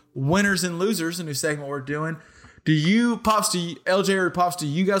to winners and losers, a new segment we're doing. Do you, Pops, LJ or Pops, do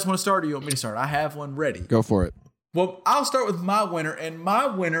you guys want to start or do you want me to start? I have one ready. Go for it. Well, I'll start with my winner, and my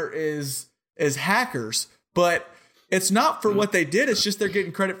winner is hackers, but it's not for what they did. It's just they're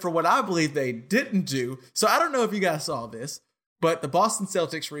getting credit for what I believe they didn't do. So I don't know if you guys saw this, but the Boston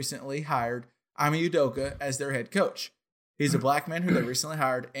Celtics recently hired Ime Udoka as their head coach. He's a black man who they recently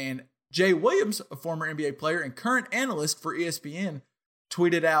hired, and Jay Williams, a former NBA player and current analyst for ESPN,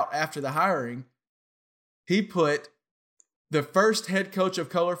 tweeted out after the hiring. He put the first head coach of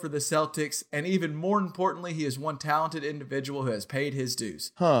color for the Celtics, and even more importantly, he is one talented individual who has paid his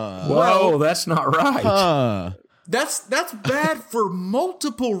dues. Huh. Whoa, that's not right. Huh. That's bad for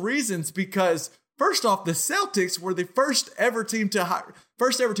multiple reasons because first off, the Celtics were the first ever team to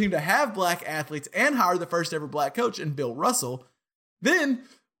have black athletes and hire the first ever black coach in Bill Russell. Then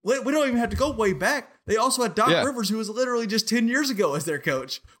we don't even have to go way back. They also had Doc Rivers, who was literally just 10 years ago as their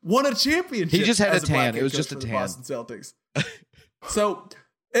coach, won a championship. He just had a tan. It was just a tan. Boston Celtics. So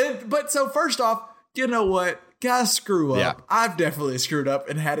first off, you know what? Guys screw up. Yeah. I've definitely screwed up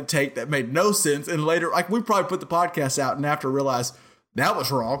and had a take that made no sense. And later, like we probably put the podcast out and after realized that was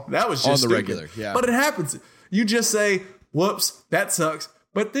wrong. That was just on the stupid. regular. Yeah. But it happens. You just say, whoops, that sucks.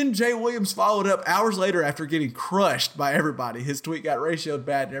 But then Jay Williams followed up hours later after getting crushed by everybody. His tweet got ratioed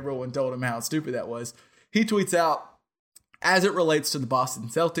bad and everyone told him how stupid that was. He tweets out, as it relates to the Boston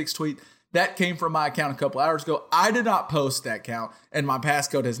Celtics tweet, that came from my account a couple hours ago. I did not post that account, and my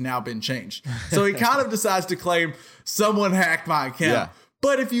passcode has now been changed. So he kind of decides to claim someone hacked my account. Yeah.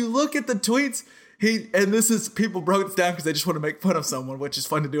 But if you look at the tweets, people broke this down because they just want to make fun of someone, which is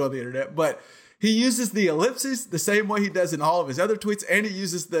fun to do on the internet. But he uses the ellipses the same way he does in all of his other tweets, and he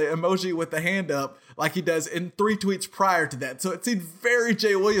uses the emoji with the hand up like he does in 3 tweets prior to that. So it seemed very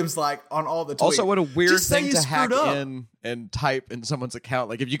Jay Williams-like on all the tweets. Also, what a weird thing to hack in and type in someone's account.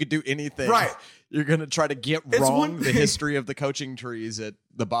 Like, if you could do anything, right, you're going to try to get wrong the history of the coaching trees at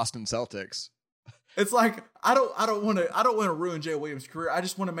the Boston Celtics. It's like, I don't want to ruin Jay Williams' career. I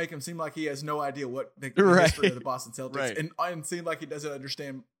just want to make him seem like he has no idea what the history of the Boston Celtics and seem like he doesn't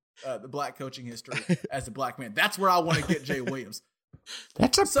understand the black coaching history as a black man. That's where I want to get Jay Williams.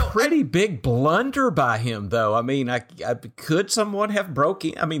 That's a pretty big blunder by him, though. I mean, could someone have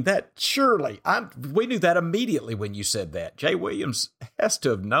broken? I mean, that surely we knew that immediately when you said that. Jay Williams has to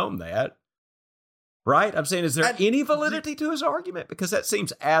have known that. Right? I'm saying, is there any validity to his argument? Because that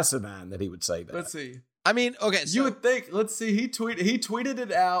seems asinine that he would say that. Let's see. I mean, okay. So, you would think, let's see, he tweeted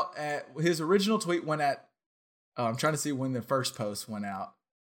it out at, his original tweet went at, I'm trying to see when the first post went out.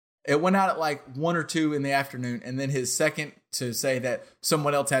 It went out at like 1 or 2 in the afternoon. And then his second to say that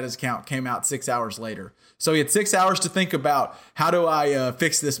someone else had his account came out 6 hours later. So he had 6 hours to think about, how do I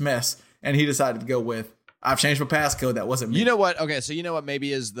fix this mess? And he decided to go with, I've changed my passcode. That wasn't me. You know what? Okay, so you know what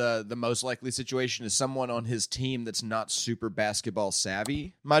maybe is the most likely situation is someone on his team that's not super basketball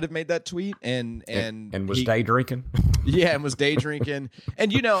savvy might have made that tweet and was day drinking. Yeah, and was day drinking.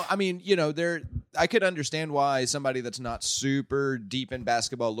 And I mean, I could understand why somebody that's not super deep in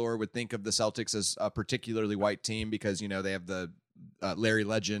basketball lore would think of the Celtics as a particularly white team because they have the Larry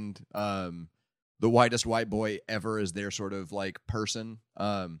Legend, the whitest white boy ever is their sort of like person.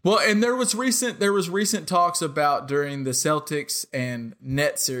 Well, and there was recent talks about during the Celtics and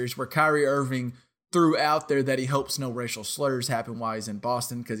Nets series where Kyrie Irving threw out there that he hopes no racial slurs happen while he's in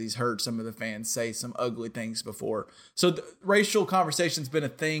Boston because he's heard some of the fans say some ugly things before. So the racial conversation's been a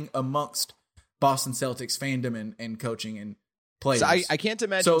thing amongst Boston Celtics fandom and coaching and players. So I can't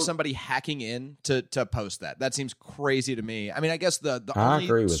imagine somebody hacking in to post that. That seems crazy to me. I mean, I guess the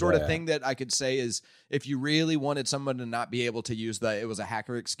only sort of thing that I could say is if you really wanted someone to not be able to use it was a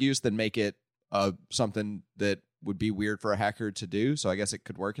hacker excuse, then make it something that would be weird for a hacker to do. So I guess it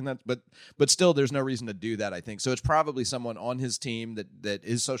could work in that. But still, there's no reason to do that, I think. So it's probably someone on his team that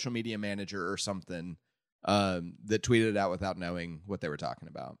is social media manager or something that tweeted it out without knowing what they were talking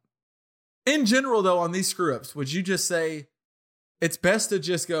about. In general, though, on these screw-ups, would you just say, it's best to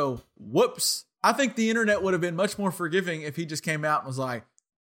just go, whoops? I think the internet would have been much more forgiving if he just came out and was like,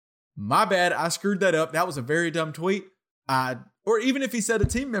 my bad, I screwed that up. That was a very dumb tweet. Or even if he said a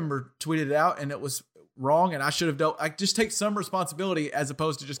team member tweeted it out and it was wrong and I should have I just take some responsibility as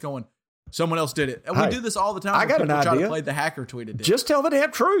opposed to just going, someone else did it. And we do this all the time. I got an idea. Try to play the hacker tweeted it. Just tell the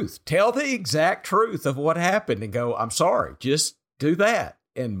damn truth. Tell the exact truth of what happened and go, I'm sorry. Just do that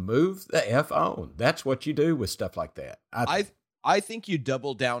and move the F on. That's what you do with stuff like that. I think you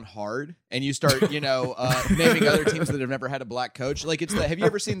double down hard and you start, naming other teams that have never had a black coach. Like have you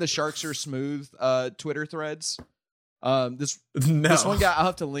ever seen the Sharks Are Smooth Twitter threads? This one guy, I'll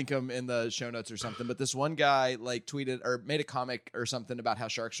have to link him in the show notes or something, but this one guy like tweeted or made a comic or something about how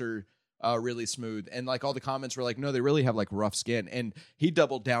sharks are really smooth. And like all the comments were like, no, they really have like rough skin. And he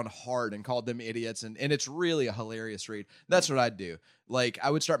doubled down hard and called them idiots. And it's really a hilarious read. That's what I'd do. Like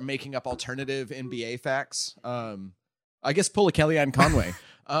I would start making up alternative NBA facts. I guess pull a Kellyanne Conway.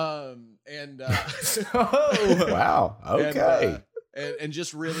 Oh, wow. Okay. And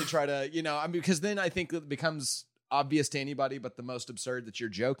just really try to, because then I think it becomes obvious to anybody but the most absurd that you're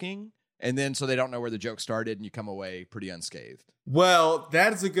joking. And then so they don't know where the joke started and you come away pretty unscathed. Well,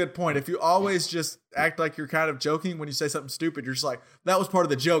 that is a good point. If you always just act like you're kind of joking when you say something stupid, you're just like, that was part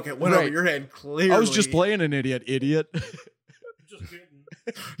of the joke. It went over your head clearly. I was just playing an idiot. Just kidding.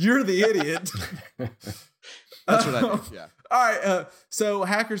 You're the idiot. That's what I think, yeah. All right, so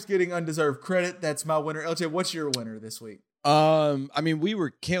hackers getting undeserved credit. That's my winner. LJ, what's your winner this week? I mean, we were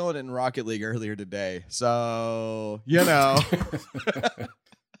killing it in Rocket League earlier today, so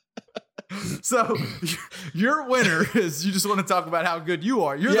So your winner is you just want to talk about how good you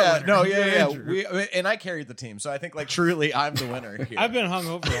are. You're the winner. No, yeah. And I carried the team, so I think like truly I'm the winner here. I've been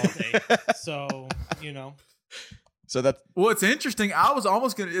hungover all day, so So that's it's interesting. I was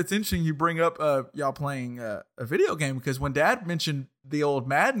almost gonna. It's interesting you bring up y'all playing a video game because when Dad mentioned the old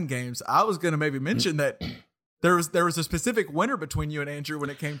Madden games, I was gonna maybe mention that there was a specific winner between you and Andrew when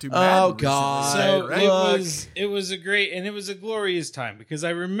it came to Madden. Oh God! So it was a great and it was a glorious time because I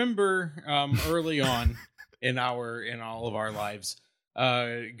remember early on in all of our lives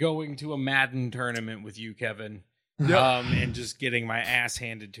going to a Madden tournament with you, Kevin. and just getting my ass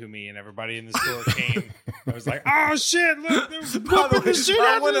handed to me, and everybody in the store came. I was like, "Oh shit! Look, they're whooping the shit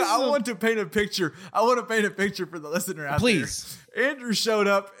out of us." I want to paint a picture. I want to paint a picture for the listener out Please. there. Andrew showed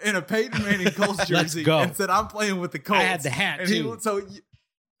up in a Peyton Manning Colts jersey and said, "I'm playing with the Colts." I had the hat and too.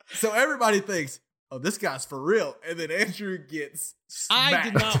 So everybody thinks, "Oh, this guy's for real," and then Andrew gets smacked. I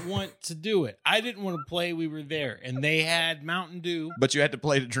did not want to do it. I didn't want to play. We were there, and they had Mountain Dew. But you had to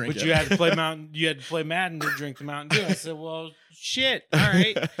play to drink it. You had to play You had to play Madden to drink the Mountain Dew. I said, "Well, shit. All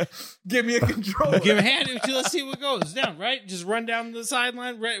right, give me a controller. Give me a hand. Let's see what goes down. Right, just run down the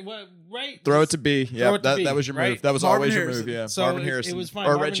sideline. Right. Throw it to B. Yeah, that was your right? move. That was Marvin always Harrison. your move. Yeah, So Marvin Harrison it was fine.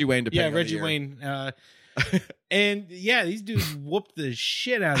 or Reggie Wayne. Depending on the Reggie year. Wayne. And yeah, these dudes whooped the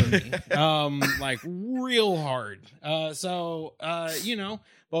shit out of me, like real hard. I've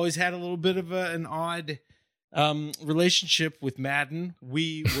always had a little bit of an odd relationship with Madden.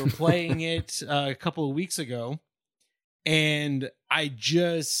 We were playing it a couple of weeks ago, and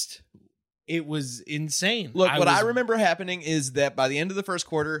it was insane. Look, I remember happening is that by the end of the first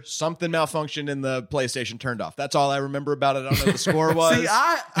quarter, something malfunctioned and the PlayStation turned off. That's all I remember about it. I don't know what the score was. See,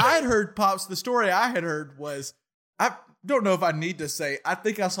 I had heard, Pops, the story I had heard was, I don't know if I need to say, I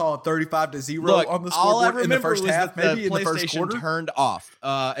think I saw a 35-0 on the scoreboard in the first half, maybe in the first quarter. Turned off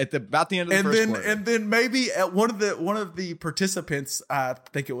about the end of the first quarter. And then maybe at one of the participants, I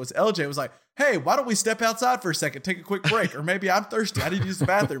think it was LJ, was like, "Hey, why don't we step outside for a second, take a quick break, or maybe I'm thirsty, I need to use the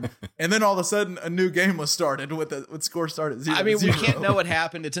bathroom." And then all of a sudden, a new game was started with score started 0-0. I mean, we can't know what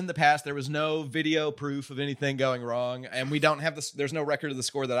happened. It's in the past. There was no video proof of anything going wrong, and we don't have this. There's no record of the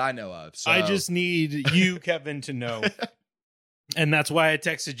score that I know of. So. I just need you, Kevin, to know. And that's why I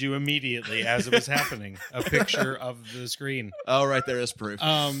texted you immediately as it was happening, a picture of the screen. Oh, right there is proof.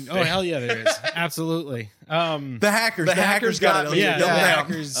 Hell yeah, there is. Absolutely. The hackers got it. Yeah, the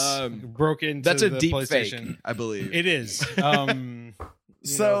hackers broke into that's a the deep PlayStation. fake, I believe. It is.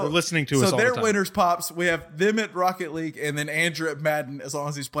 So they're listening to us all So they're the time. winners, Pops. We have them at Rocket League, and then Andrew at Madden. As long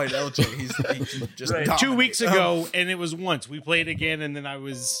as he's played LJ, he's just Right. dominant. 2 weeks ago, and it was once. We played again, and then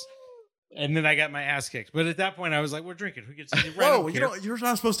I got my ass kicked. But at that point, I was like, "We're drinking. Who gets right Whoa, you're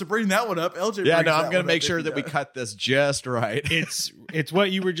not supposed to bring that one up. LJ. Yeah, brings no, I'm that going to one make up sure if that we he does. cut this just right. It's what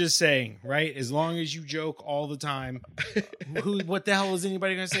you were just saying, right? As long as you joke all the time, what the hell is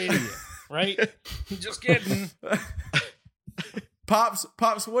anybody going to say to you, right? Just kidding. Pops,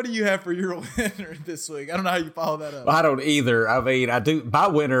 what do you have for your winner this week? I don't know how you follow that up. I don't either. I mean, I do. My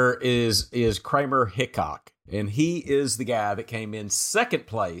winner is Kramer Hickok, and he is the guy that came in second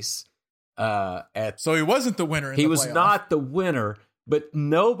place. So he wasn't the winner. He was not the winner, but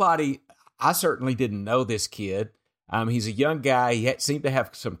nobody. I certainly didn't know this kid. He's a young guy. He seemed to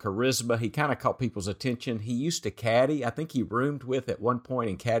have some charisma. He kind of caught people's attention. He used to caddy. I think he roomed with at one point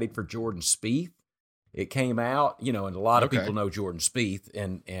and caddied for Jordan Spieth. It came out, and a lot of people know Jordan Spieth,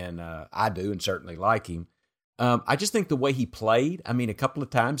 and I do, and certainly like him. I just think the way he played. I mean, a couple of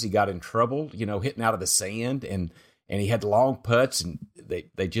times he got in trouble, hitting out of the sand, and he had long putts, and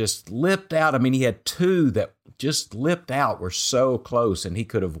they just lipped out. I mean, he had two that just lipped out, were so close, and he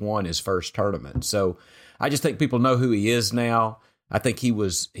could have won his first tournament. So I just think people know who he is now. I think he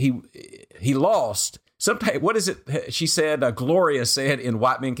lost. Sometimes, what is it? She said, Gloria said in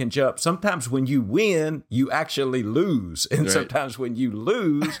White Men Can Jump, sometimes when you win, you actually lose. And sometimes when you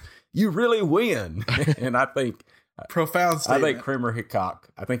lose, you really win. And I think profound statement. I think Kramer Hickok,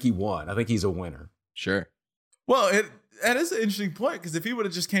 I think he won. I think he's a winner. Sure. Well, that is an interesting point, because if he would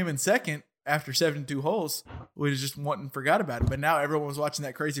have just came in second after 72 holes, we'd have just forgot about it. But now everyone was watching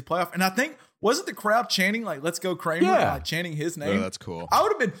that crazy playoff. And I think, wasn't the crowd chanting, like, "Let's go Kramer," like chanting his name? Oh, that's cool. I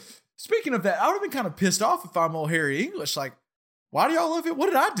would have been, speaking of that, I would have been kind of pissed off if I'm old Harry English. Like, why do y'all love it? What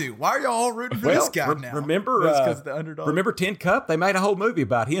did I do? Why are y'all all rooting for this guy now? Remember, because of the underdog. Remember Tin Cup? They made a whole movie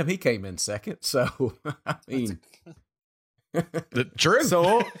about him. He came in second. So, I mean... True.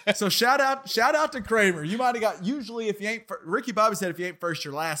 So shout out to Kramer. You might have got, usually if you ain't, Ricky Bobby said if you ain't first,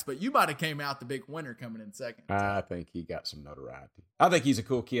 you're last, but you might have came out the big winner coming in second. I think he got some notoriety. I think he's a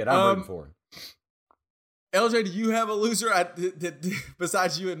cool kid. I'm rooting for him. LJ, do you have a loser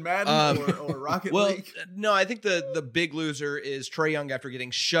besides you in Madden or Rocket League? No, I think the big loser is Trae Young after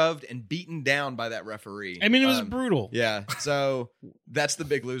getting shoved and beaten down by that referee. I mean, it was brutal. Yeah, so that's the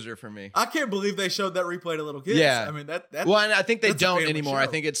big loser for me. I can't believe they showed that replay to little kids. Yeah, I mean that. Well, and I think they don't anymore. Show. I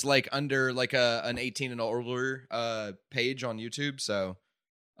think it's like under like an 18 and older page on YouTube. So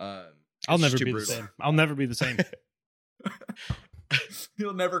I'll never be the same. I'll never be the same.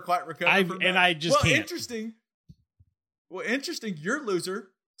 You'll never quite recover from that. And I just can't. Interesting. Your loser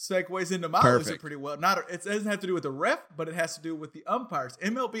segues into my loser pretty well. It doesn't have to do with the ref, but it has to do with the umpires.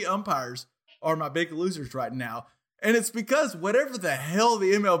 MLB umpires are my big losers right now. And it's because whatever the hell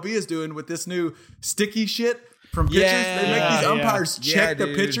the MLB is doing with this new sticky shit from pitchers, they make these umpires check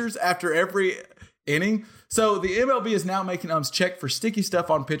the pitchers after every inning. So the MLB is now making umps check for sticky stuff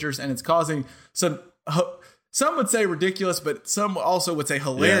on pitchers, and it's causing some would say ridiculous, but some also would say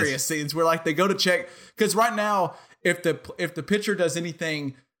hilarious scenes where like they go to check, because right now if the pitcher does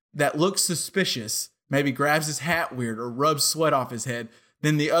anything that looks suspicious, maybe grabs his hat weird or rubs sweat off his head,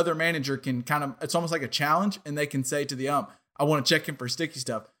 then the other manager can it's almost like a challenge, and they can say to the ump, I want to check him for sticky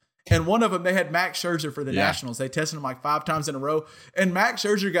stuff. And one of them, they had Max Scherzer for the Nationals. They tested him like 5 times in a row. And Max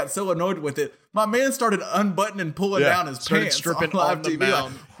Scherzer got so annoyed with it. My man started unbuttoning and pulling down his pants. Stripping on the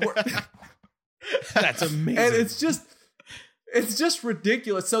mound. That's amazing. And it's just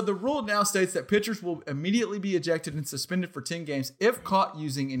ridiculous. So the rule now states that pitchers will immediately be ejected and suspended for 10 games if caught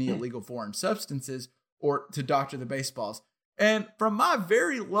using any illegal foreign substances or to doctor the baseballs. And from my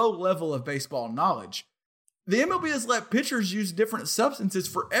very low level of baseball knowledge, the MLB has let pitchers use different substances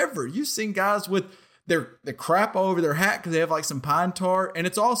forever. You've seen guys with the crap all over their hat because they have like some pine tar, and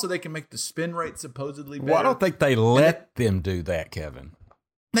it's also they can make the spin rate supposedly better. Well, I don't think they let them do that, Kevin.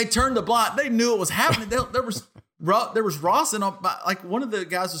 They turned the blind. They knew it was happening. There was rosin on, like one of the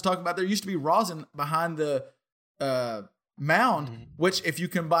guys was talking about. There used to be rosin behind the mound, which if you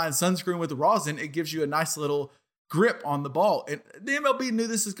combine sunscreen with the rosin, it gives you a nice little grip on the ball. And the MLB knew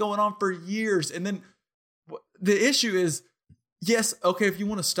this is going on for years, and then. The issue is, yes, okay, if you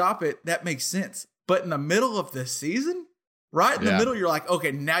want to stop it, that makes sense. But in the middle of the season, right in the middle, you're like,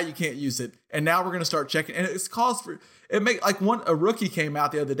 okay, now you can't use it. And now we're going to start checking. And it's caused for, it make like a rookie came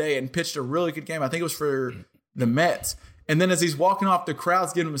out the other day and pitched a really good game. I think it was for the Mets. And then as he's walking off, the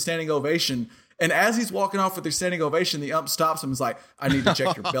crowd's giving him a standing ovation. And as he's walking off with the standing ovation, the ump stops him and is like, I need to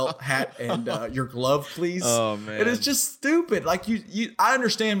check your belt, hat, and your glove, please. Oh, man. And it's just stupid. Like I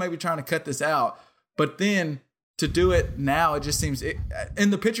understand maybe trying to cut this out, but then to do it now, it just seems.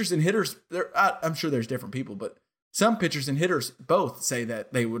 And the pitchers and hitters, I'm sure there's different people, but some pitchers and hitters both say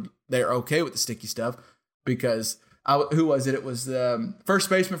that they're okay with the sticky stuff because who was it? It was the first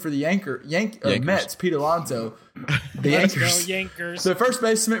baseman for the Yankers. Mets, Pete Alonso. The Yankers. The first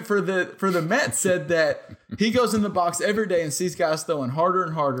baseman for the Mets said that he goes in the box every day and sees guys throwing harder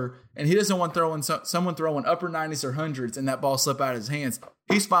and harder, and he doesn't want someone throwing upper 90s or hundreds and that ball slip out of his hands.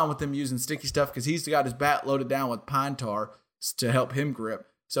 He's fine with them using sticky stuff because he's got his bat loaded down with pine tar to help him grip.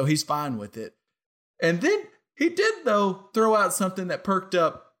 So he's fine with it. And then he did, though, throw out something that perked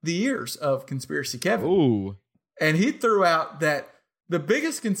up the ears of Conspiracy Kevin. Ooh. And he threw out that the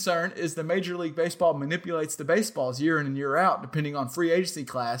biggest concern is the Major League Baseball manipulates the baseballs year in and year out, depending on free agency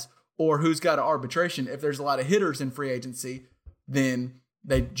class or who's got an arbitration. If there's a lot of hitters in free agency, then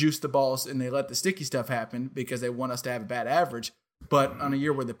they juice the balls and they let the sticky stuff happen because they want us to have a bad average. But on a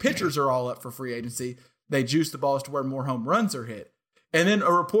year where the pitchers are all up for free agency, they juice the balls to where more home runs are hit. And then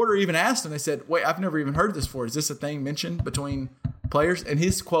a reporter even asked him, they said, wait, I've never even heard this before. Is this a thing mentioned between players? And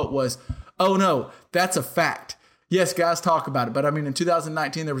his quote was, oh, no, that's a fact. Yes, guys talk about it. But I mean, in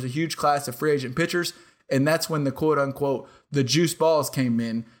 2019, there was a huge class of free agent pitchers. And that's when the quote unquote, the juice balls came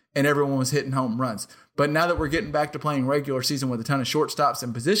in and everyone was hitting home runs. But now that we're getting back to playing regular season with a ton of shortstops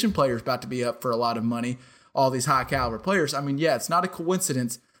and position players about to be up for a lot of money, all these high caliber players. I mean, yeah, it's not a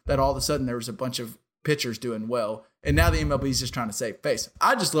coincidence that all of a sudden there was a bunch of pitchers doing well. And now the MLB is just trying to save face.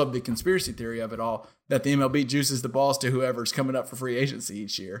 I just love the conspiracy theory of it all, that the MLB juices the balls to whoever's coming up for free agency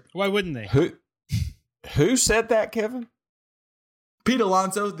each year. Why wouldn't they? Who said that, Kevin? Pete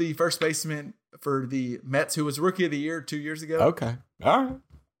Alonso, the first baseman for the Mets, who was Rookie of the Year 2 years ago. Okay. All right.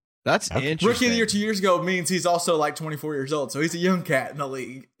 That's interesting. Rookie of the Year 2 years ago means he's also like 24 years old. So he's a young cat in the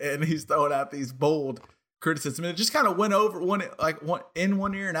league. And he's throwing out these bold criticism. And it just kind of went over one in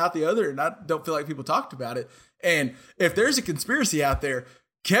one ear and out the other. And I don't feel like people talked about it. And if there's a conspiracy out there,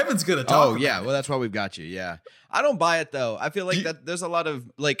 Kevin's going to talk about it. Well, that's why we've got you. Yeah. I don't buy it, though. I feel like that there's a lot of,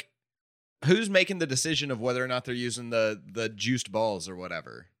 like, who's making the decision of whether or not they're using the juiced balls or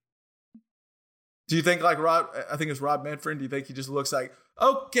whatever? Do you think like I think it's Rob Manfred, do you think he just looks like,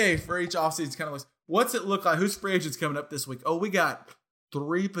 okay, for each offseason, kind of looks, what's it look like? Who's free agents coming up this week? Oh, we got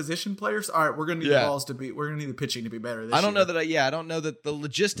 3 position players. All right, we're going to need we're going to need the pitching to be better this year. I don't know that the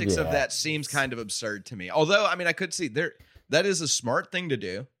logistics of that seems kind of absurd to me. Although, I mean, I could see that is a smart thing to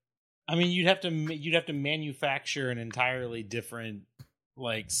do. I mean, you'd have to manufacture an entirely different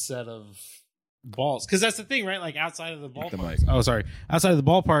like set of balls, because that's the thing, right? Like outside of the ballparks. Outside of the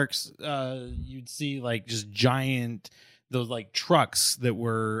ballparks, you'd see like just giant those like trucks that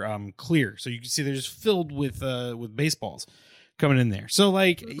were clear, so you can see they're just filled with baseballs coming in there. So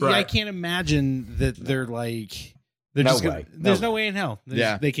like, I can't imagine that they're like There's no way in hell.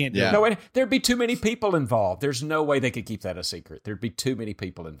 They can't do it. No way. There'd be too many people involved. There's no way they could keep that a secret. There'd be too many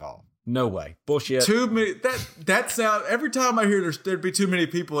people involved. No way. Bullshit. Too many. That sound. Every time I hear there'd be too many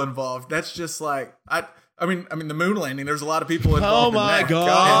people involved, that's just like I mean, the moon landing. There's a lot of people involved. Oh my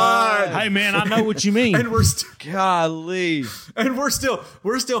God! Hey man, I know what you mean. And we're golly, and we're still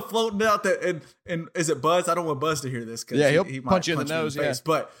floating out that. And is it Buzz? I don't want Buzz to hear this because he'll punch you in the nose. Face,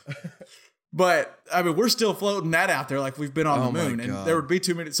 but I mean, we're still floating that out there like we've been on the moon, and there would be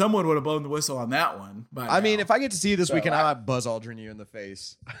too many. Someone would have blown the whistle on that one. I mean, if I get to see you this weekend, I might Buzz Aldrin you in the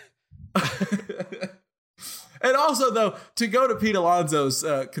face. And also, though, to go to Pete Alonso's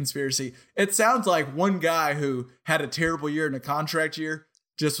conspiracy, it sounds like one guy who had a terrible year in a contract year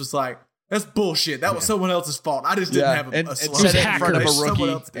just was like, "That's bullshit. That was someone else's fault. I just didn't have a slow said it in front of a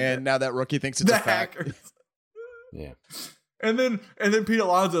rookie, and now that rookie thinks it's a fact." Yeah. And then Pete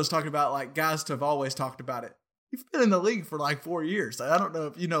Alonso's talking about like guys have always talked about it. You've been in the league for like 4 years. I don't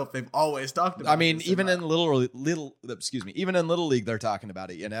know if they've always talked about it. I mean, even in little league, they're talking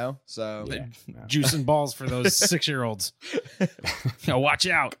about it, So juicing balls for those 6-year-olds. Watch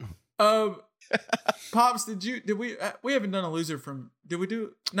out. Pops, we haven't done a loser from, did we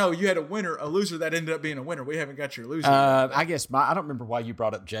do? No, you had a loser that ended up being a winner. We haven't got your loser. I guess I don't remember why you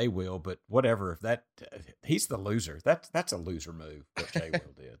brought up Jay Will, but whatever. If he's the loser. That's a loser move. What Jay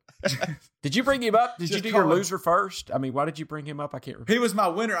Will did. Did you bring him up? Did you do your loser first? I mean, why did you bring him up? I can't remember. He was my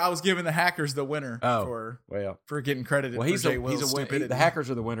winner. I was giving the Hackers the winner for getting credited. Well, he's a winner. The Hackers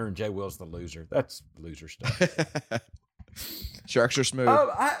are the winner, and Jay Will's the loser. That's loser stuff. Sharks are smooth.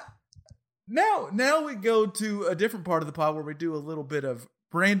 Now we go to a different part of the pod where we do a little bit of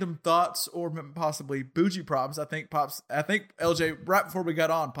random thoughts or possibly bougie problems. I think LJ, right before we got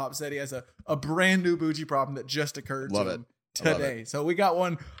on, Pop said he has a brand new bougie problem that just occurred to him today. So we got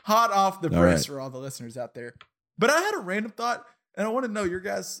one hot off the press for all the listeners out there. But I had a random thought, and I want to know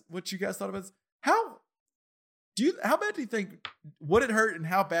what you guys thought about this. How bad do you think would it hurt, and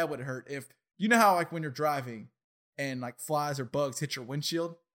how bad would it hurt if how like when you're driving and like flies or bugs hit your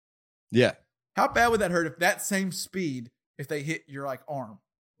windshield? Yeah. How bad would that hurt if that same speed, if they hit your like arm?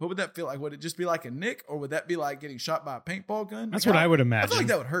 What would that feel like? Would it just be like a nick, or would that be like getting shot by a paintball gun? That's what I would imagine. I feel like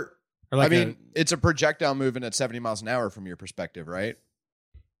that would hurt. It's a projectile moving at 70 miles an hour from your perspective, right?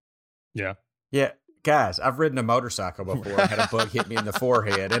 Yeah. Yeah. Guys, I've ridden a motorcycle before. I had a bug hit me in the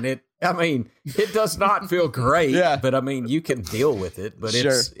forehead, and it does not feel great. Yeah. But I mean, you can deal with it, but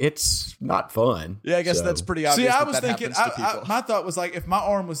it's not fun. Yeah, I guess that's pretty obvious. See, I was thinking, my thought was like, if my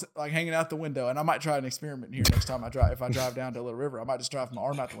arm was like hanging out the window, and I might try an experiment here next time I drive. If I drive down to Little River, I might just drive my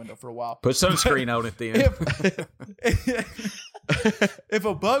arm out the window for a while. Put sunscreen on it then. If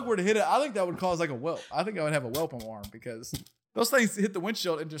a bug were to hit it, I think that would cause like a whelp. I think I would have a whelp on my arm because those things hit the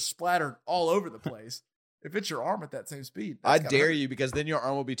windshield and just splatter all over the place. If it's your arm at that same speed, I dare you, because then your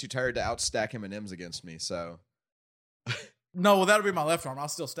arm will be too tired to outstack M&Ms against me. So, no, well, that'll be my left arm. I'll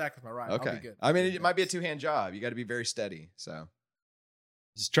still stack with my right. Okay, I'll be good. I mean, it might be a 2-hand job. You got to be very steady. So,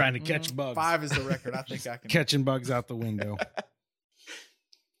 just trying to catch bugs. 5 is the record. I think I can catching bugs out the window.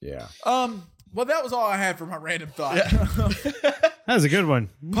 Yeah. Well, that was all I had for my random thought. Yeah. That was a good one.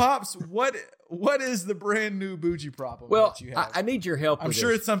 Pops, what is the brand new bougie problem that you have? I need your help. I'm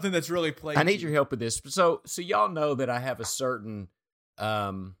sure it's something that's really played. I need your help with this. So y'all know that I have a certain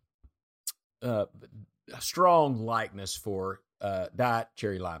strong likeness for Diet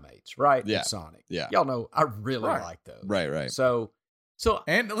Cherry Limeades, right? Yeah. And Sonic. Yeah. Y'all know I really like those. Right. So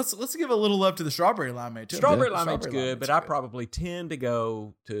and let's give a little love to the strawberry limeade too. Strawberry limeade's good, but I probably tend to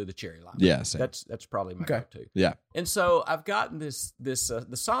go to the cherry limeade. Yeah, same. That's probably my go-to. Yeah. And so I've gotten the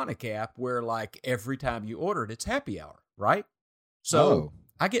Sonic app where like every time you order it, it's happy hour, right? So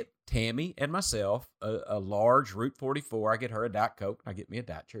I get Tammy and myself a large Route 44. I get her a Diet Coke. I get me a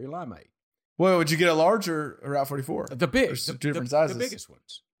Diet Cherry Limeade. Well, would you get a large or a Route 44? The big, two different sizes. The biggest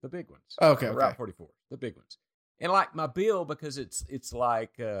ones. The big ones. Okay. Route 44. The big ones. And like my bill, because it's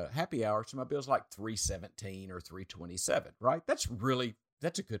like happy hour, so my bill's like $3.17 or $3.27, right? That's a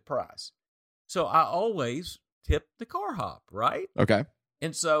good price. So I always tip the car hop, right? Okay.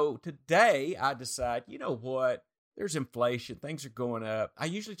 And so today I decide, you know what? There's inflation. Things are going up. I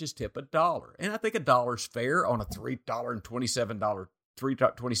usually just tip $1. And I think $1's fair on a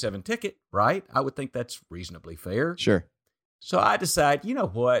 $3.27 ticket, right? I would think that's reasonably fair. Sure. So I decide, you know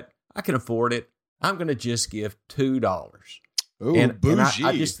what? I can afford it. I'm going to just give $2. Ooh, bougie.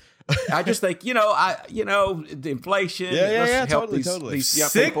 I just think, the inflation. Yeah, help totally. These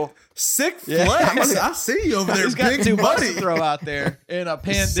young people. Sick flex. I see you over there. He's got big $2 money to throw out there in a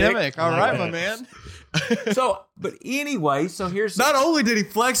pandemic. All right, my man. So, but anyway, so here's not only did he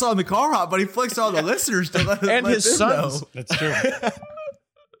flex on the car hop, but he flexed on the listeners to let and let his them sons. know. That's true.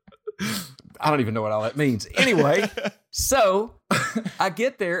 I don't even know what all that means. Anyway, so I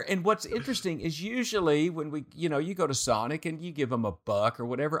get there, and what's interesting is usually when you go to Sonic and you give them $1 or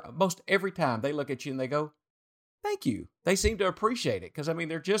whatever, most every time they look at you and they go, thank you. They seem to appreciate it because, I mean,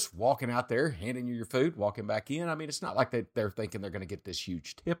 they're just walking out there, handing you your food, walking back in. I mean, it's not like they're thinking they're going to get this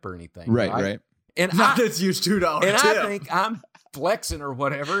huge tip or anything. Right. And Not this huge $2 and tip. I think I'm flexing or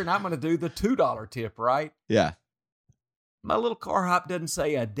whatever, and I'm going to do the $2 tip, right? Yeah. My little car hop doesn't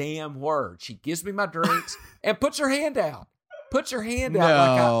say a damn word. She gives me my drinks and puts her hand out. Puts her hand out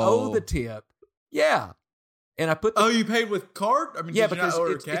like I owe the tip. Yeah. And I put the, you paid with card? I mean, yeah, did you not because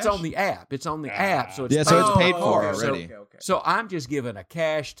order it's cash? on the app. It's on the app. So it's Yeah, so it's paid for. for Okay, already. Okay. So I'm just giving a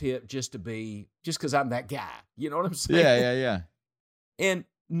cash tip just because I'm that guy. You know what I'm saying? Yeah. And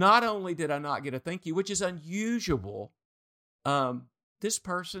not only did I not get a thank you, which is unusual, this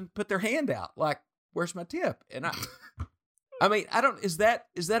person put their hand out like, where's my tip? And I mean, I don't. Is that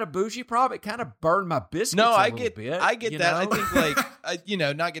a bougie problem? It kind of burned my biscuits. No, I get that. know? I think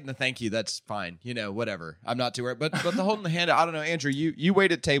like not getting a thank you, that's fine. Whatever. I'm not too worried. But the holding the hand out, I don't know, Andrew. You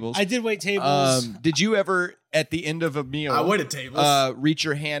waited tables. I did wait tables. Did you ever at the end of a meal? I waited tables. Reach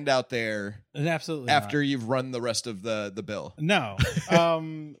your hand out there Absolutely. after you've run the rest of the bill. No.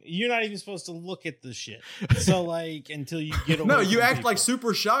 You're not even supposed to look at the shit. So like until you get away. No, you from act people. like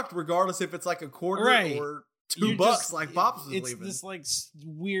super shocked, regardless if it's like a quarter Right. or You're $2 just- like Pops was it's leaving. this like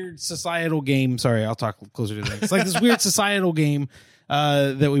weird societal game. Sorry, I'll talk closer to that. It's like this weird societal game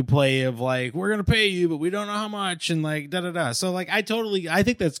that we play of like, we're going to pay you, but we don't know how much, and like da-da-da. So like I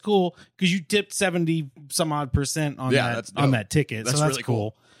think that's cool because you tipped 70 some odd % on that ticket. That's so that's really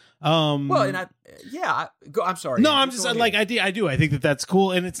cool. Well, and I'm sorry. No, Andrew, I'm just go ahead. like I do. I think that's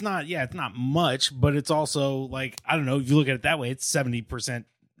cool, and it's not much, but it's also like I don't know. If you look at it that way, it's 70%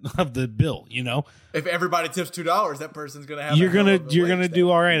 of the bill. If everybody tips $2, that person's gonna have. You're gonna do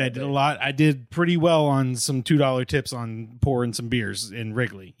all right. I did a lot. I did pretty well on some $2 tips on pouring some beers in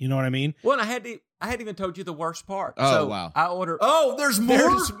Wrigley. You know what I mean? Well, and I hadn't even told you the worst part. Oh, So wow. I order. Oh, there's more.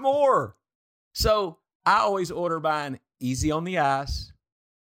 There's more. So I always order mine easy on the ice,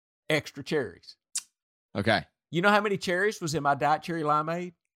 extra cherries. Okay. You know how many cherries was in my diet cherry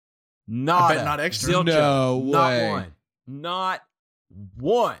limeade? I bet not extra. Zilch. No Not way. one. Not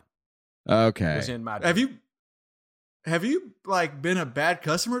one Okay. was in my diet. Have you like been a bad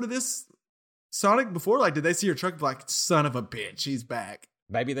customer to this Sonic before? Like, did they see your truck and be like, son of a bitch, he's back?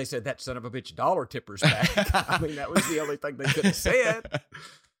 Maybe they said that son of a bitch $1 tipper's back. I mean, that was the only thing they could have said.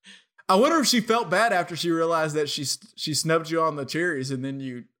 I wonder if she felt bad after she realized that she snubbed you on the cherries, and then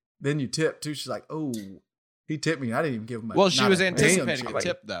you tipped too. She's like, oh, he tipped me. I didn't even give him. Well, she not was a anticipating damn a cherry.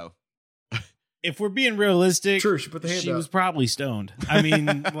 tip though. If we're being realistic, True, she put the hand she up. was probably stoned. I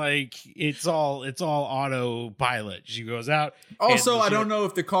mean, like it's all autopilot. She goes out. Also, hands I the don't shit. know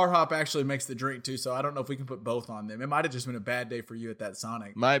if the car hop actually makes the drink too, so I don't know if we can put both on them. It might have just been a bad day for you at that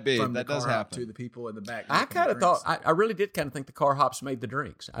Sonic. Might be. From That the does car hop happen. to the people in the back. I making kind of the drinks. thought, I really did kind of think the car hops made the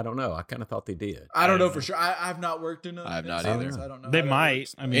drinks. I don't know. I kind of thought they did. I don't know for sure. I've not worked in. I have not Sonic, either. so I don't know. They how that might.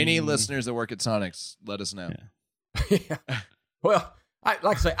 works. I mean, Any listeners that work at Sonic's, let us know. Yeah. Well, like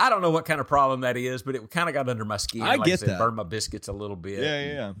I say, I don't know what kind of problem that is, but it kind of got under my skin. I Like get said, that. Burned my biscuits a little bit.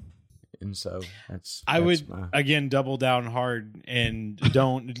 Yeah. And so that's. I would my- again double down hard and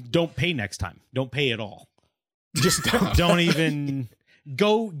don't pay next time. Don't pay at all. Just don't even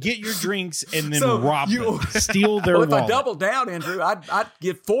go get your drinks and then So rob you- them. Steal their Well, if I wallet. double down, Andrew, I'd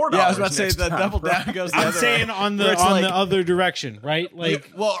give $4. Yeah, I was about to say next the time, double right? down goes the I'm other saying way. on Where the it's on like- the other direction, right?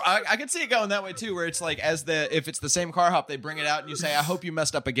 Like Well, I could see it going that way too, where it's like if it's the same car hop, they bring it out and you say, "I hope you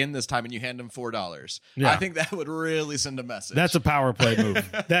messed up again this time," and you hand them $4. Yeah. I think that would really send a message. that's a power play move.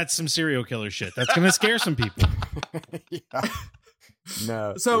 That's some serial killer shit. That's gonna scare some people.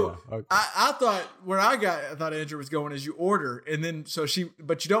 No. So yeah, okay. I thought I thought Andrew was going is you order and then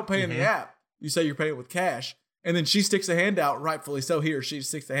but you don't pay in the app. You say you're paying with cash, and then she sticks a hand out, rightfully so. He or she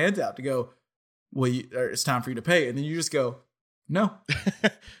sticks the hands out to go, well, it's time for you to pay, and then you just go, no,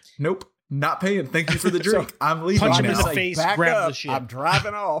 nope, not paying. Thank you for the drink. I'm leaving punch him in now. the face, Back grab up. the shit. I'm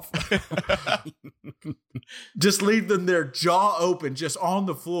driving off. Just leave them there, jaw open, just on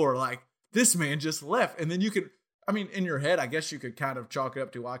the floor, like this man just left, and then you could. I mean, in your head, I guess you could kind of chalk it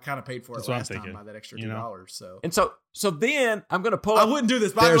up to, well, I kind of paid for it That's what I'm last time thinking, by that extra you know? $2. So And so then I'm going to pull I up. wouldn't do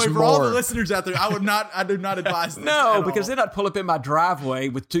this. By the There's way, for all the more. listeners out there, I do not advise this. No, at because all. then I'd pull up in my driveway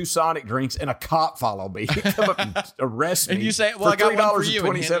with 2 Sonic drinks and a cop follow me. He'd come up and arrest me. and you say, "Well, I got one for you,"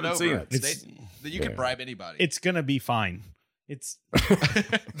 and hand it over. $3.27. You can bribe anybody. It's gonna be fine. It's,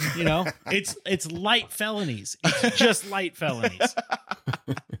 it's light felonies. It's just light felonies.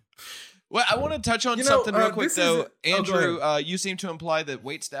 Well, I want to touch on something real quick, though. Andrew, you seem to imply that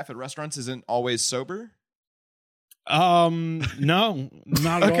wait staff at restaurants isn't always sober. No,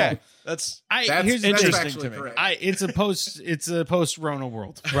 not at all. That's here's interesting to me. It's a post Rona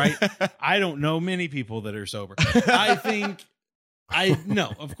world, right? I don't know many people that are sober.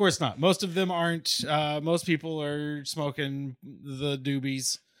 No, of course not. Most of them aren't. Most people are smoking the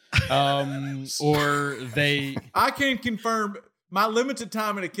doobies, or they. I can confirm. My limited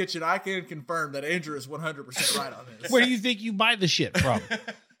time in the kitchen, I can confirm that Andrew is 100% right on this. Where do you think you buy the shit from?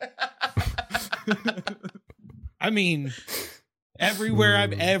 I mean, everywhere I've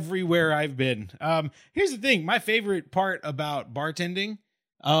been. Here's the thing. My favorite part about bartending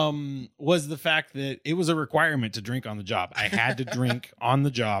was the fact that it was a requirement to drink on the job. I had to drink on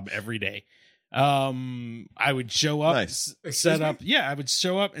the job every day. I would show up, set up. Yeah, I would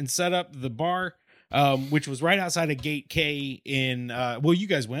show up and set up the bar. Which was right outside of Gate K in, you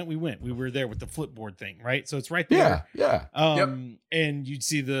guys went, we were there with the flipboard thing, right? So it's right there. Yeah. And you'd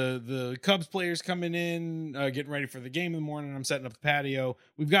see the Cubs players coming in, getting ready for the game in the morning. I'm setting up the patio.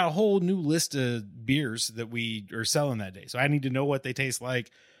 We've got a whole new list of beers that we are selling that day. So I need to know what they taste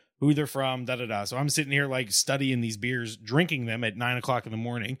like, who they're from, So I'm sitting here like studying these beers, drinking them at 9:00 in the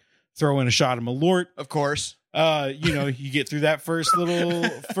morning, throwing a shot of Malort. Of course. You get through that first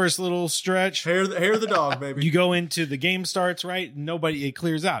little stretch. Hair the dog, baby. You go into the game starts, right? It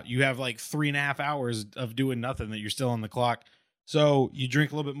clears out. You have like 3.5 hours of doing nothing that you're still on the clock. So you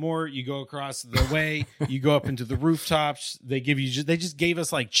drink a little bit more. You go across the way. You go up into the rooftops. They just gave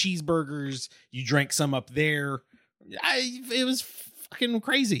us like cheeseburgers. You drank some up there. It was fucking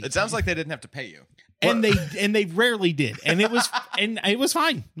crazy. It sounds like they didn't have to pay you, and they rarely did, and it was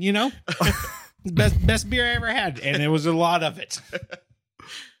fine. Best beer I ever had, and there was a lot of it.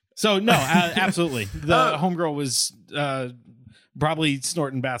 So no, absolutely. The homegirl was probably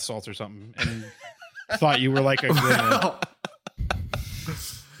snorting bath salts or something, and thought you were like a grandma.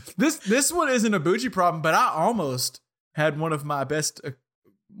 This one isn't a bougie problem, but I almost had one of my best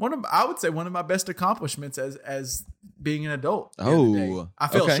accomplishments as being an adult. I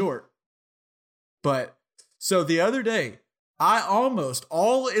fell short, but so the other day. I almost,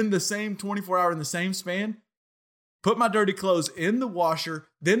 all in the same 24 hour, in the same span, put my dirty clothes in the washer,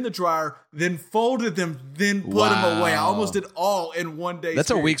 then the dryer, then folded them, then put them away. I almost did all in one day.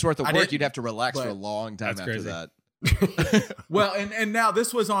 That's a week's worth of work. You'd have to relax for a long time after crazy. That. Well, and now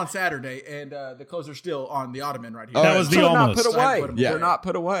this was on Saturday, and the clothes are still on the ottoman right here. That was the almost. Not put away. They're not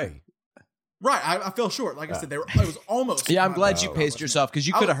put away. Right. I fell short. Like I said, it was almost. Yeah, I'm glad you paced yourself because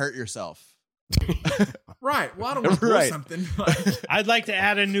you could have hurt yourself. Right. Well, I don't want to do something. I'd like to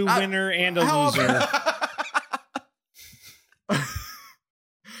add a new winner and a loser.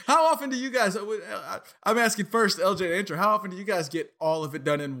 How often do you guys? I'm asking first, LJ and Andrew. How often do you guys get all of it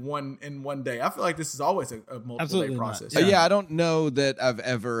done in one day? I feel like this is always a multiple day process. Yeah, I don't know that I've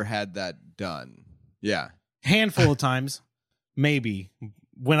ever had that done. Yeah, handful of times, maybe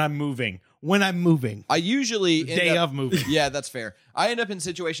when I'm moving. I usually day of moving. Yeah, that's fair. I end up in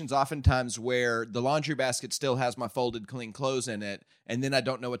situations oftentimes where the laundry basket still has my folded clean clothes in it, and then I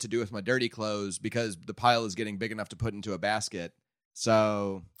don't know what to do with my dirty clothes because the pile is getting big enough to put into a basket.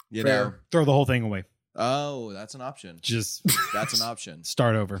 So, you know, throw the whole thing away. Oh, that's an option. That's an option.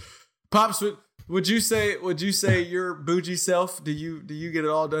 Start over. Pops, would you say your bougie self? Do you get it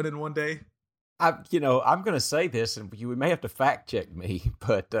all done in one day? I'm going to say this, and you may have to fact check me,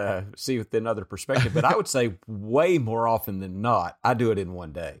 but see with another perspective. But I would say way more often than not, I do it in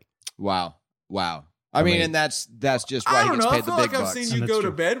one day. Wow. I mean, and that's just why he gets paid the big bucks. I've seen you go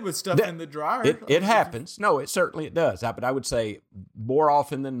to bed with stuff in the dryer. It happens. No, it certainly does. But I would say more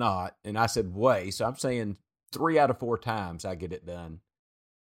often than not, and I said way, so I'm saying 3 out of 4 times I get it done.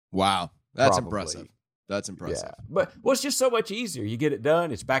 Wow, that's Probably. Impressive. That's impressive. Yeah. But it's just so much easier. You get it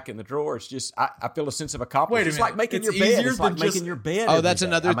done. It's back in the drawer. It's just I feel a sense of accomplishment. It's like making your bed. It's like making your bed. Oh, that's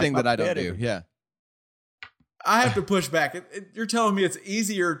another thing that I don't do. Yeah. I have to push back. You're telling me it's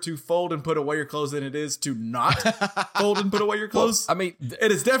easier to fold and put away your clothes than it is to not fold and put away your clothes? Well, I mean,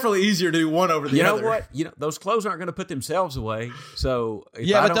 it is definitely easier to do one over the other. You know what? Those clothes aren't going to put themselves away. So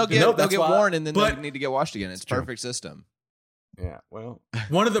but they'll get worn and then they'll need to get washed again. It's a perfect system. Yeah, well.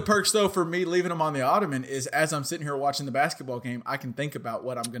 One of the perks, though, for me leaving them on the ottoman is as I'm sitting here watching the basketball game, I can think about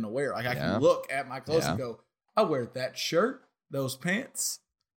what I'm going to wear. Like I can look at my clothes and go, I wear that shirt, those pants,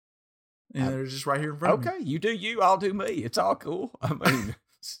 and they're just right here in front of me. Okay, you do you, I'll do me. It's all cool. I mean,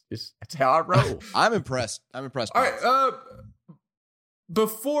 it's how I roll. I'm impressed. All right,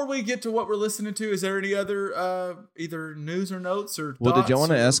 before we get to what we're listening to, is there any other either news or notes or Well, did you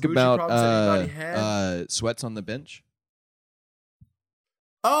want to ask about had? sweats on the bench?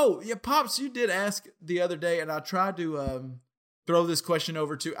 Oh, yeah, Pops, you did ask the other day, and I tried to throw this question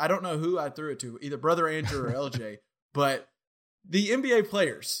over to, I don't know who I threw it to, either Brother Andrew or LJ, but the NBA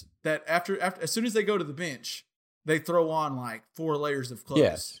players that after as soon as they go to the bench, they throw on like 4 layers of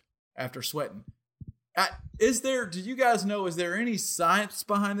clothes after sweating. Do you guys know, is there any science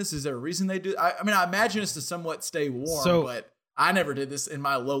behind this? Is there a reason they do? I mean, I imagine it's to somewhat stay warm, but I never did this in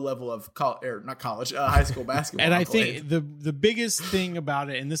my low level of high school basketball. And I think the biggest thing about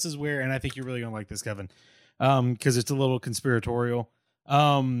it, and this is where, and I think you're really going to like this, Kevin, because it's a little conspiratorial.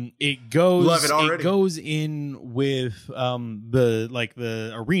 It goes in with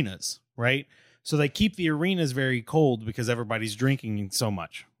the arenas, right? So they keep the arenas very cold because everybody's drinking so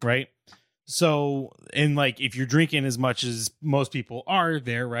much, right? So, and like if you're drinking as much as most people are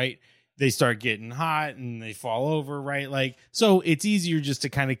there, right, they start getting hot and they fall over, right? Like, so it's easier just to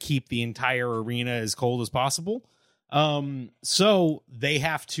kind of keep the entire arena as cold as possible. So they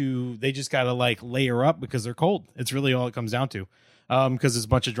just got to like layer up because they're cold. It's really all it comes down to. Because it's a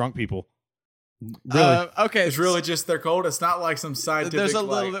bunch of drunk people. Really? Okay, it's really just they're cold. It's not like some scientific. There's a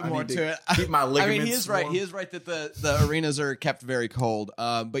little bit more to it. Keep my ligaments. I mean, he is right. warm. He is right that the arenas are kept very cold.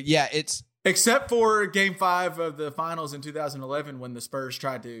 But yeah, it's except for Game 5 of the finals in 2011 when the Spurs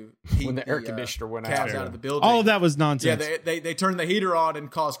tried to heat when the air conditioner went out of the building. All of that was nonsense. Yeah, they turned the heater on and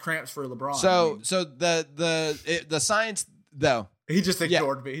caused cramps for LeBron. So the science though. He just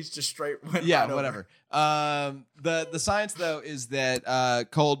ignored me. He's just straight. Whatever. The science though is that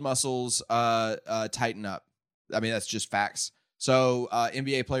cold muscles tighten up. I mean, that's just facts. So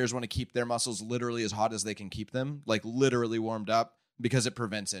NBA players want to keep their muscles literally as hot as they can keep them, like literally warmed up, because it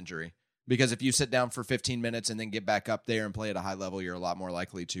prevents injury. Because if you sit down for 15 minutes and then get back up there and play at a high level, you're a lot more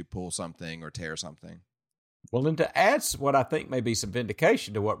likely to pull something or tear something. Well, and to add what I think may be some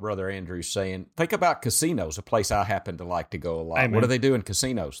vindication to what Brother Andrew's saying, think about casinos, a place I happen to like to go a lot. Amen. What do they do in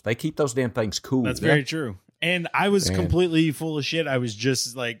casinos? They keep those damn things cool. That's very true. And I was completely full of shit. I was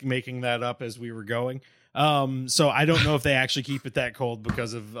just like making that up as we were going. So I don't know if they actually keep it that cold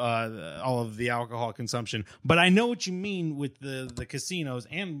because of all of the alcohol consumption. But I know what you mean with the casinos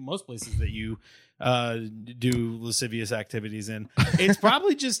and most places that you do lascivious activities in. It's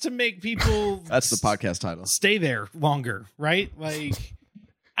probably just to make people that's the podcast title, stay there longer, right? Like,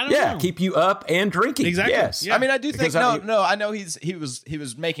 I don't know. Keep you up and drinking. Exactly. Yes. I mean, I do think I know he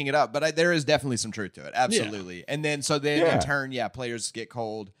was making it up, but there is definitely some truth to it. Absolutely. Yeah. And then in turn, players get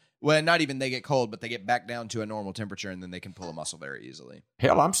cold. Well, not even they get cold, but they get back down to a normal temperature, and then they can pull a muscle very easily.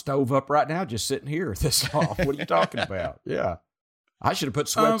 Hell, I'm stove up right now, just sitting here this off. What are you talking about? Yeah. I should have put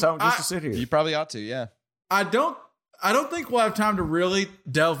sweats on just to sit here. You probably ought to, yeah. I don't think we'll have time to really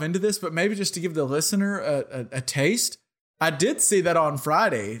delve into this, but maybe just to give the listener a taste. I did see that on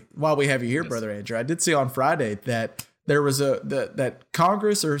Friday, while we have you here, Brother Andrew. I did see on Friday that there was that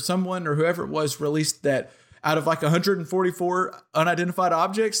Congress or someone or whoever it was released that out of like 144 unidentified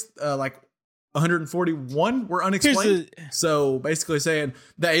objects, like 141 were unexplained. So basically saying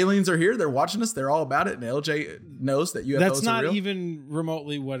the aliens are here, they're watching us, they're all about it, and LJ knows that UFOs That's not are real. even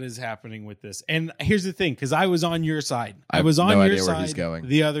remotely what is happening with this. And here's the thing, because I was on your side. I was have on no your idea where he's side going.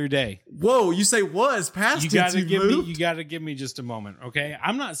 the other day. Whoa, you say was past tense, You got to give me just a moment, okay?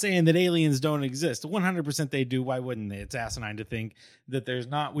 I'm not saying that aliens don't exist. 100% they do. Why wouldn't they? It's asinine to think that there's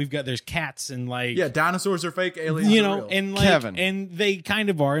not. There's cats and like dinosaurs are fake, aliens are real. And like Kevin. And they kind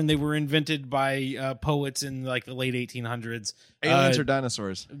of are, and they were invented by poets in like the late 1800s. Aliens or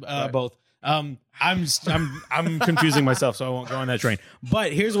dinosaurs? Both. I'm confusing myself, so I won't go on that train.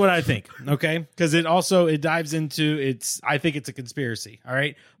 But here's what I think, okay? Because it dives into I think it's a conspiracy. All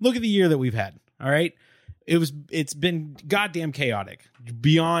right, look at the year that we've had. All right, it's been goddamn chaotic,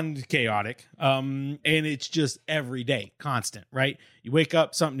 beyond chaotic. And it's just every day, constant. Right? You wake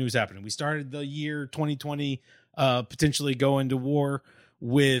up, something new is happening. We started the year 2020, potentially going to war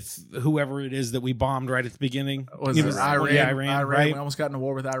with whoever it is that we bombed right at the beginning. It was Iran. Yeah, Iran, right? We almost got into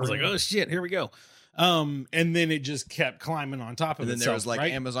war with Iran. I was like, oh shit, here we go. And then it just kept climbing on top of it. And then there was like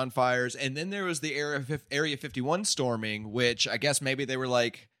Amazon fires, and then there was the Area 51 storming, which I guess maybe they were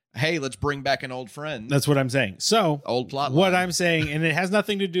like, hey, let's bring back an old friend. That's what I'm saying. So old plot what line. I'm saying, and it has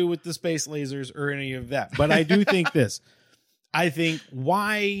nothing to do with the space lasers or any of that, but I do think this. I think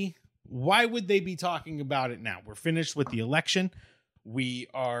why would they be talking about it now? We're finished with the election. We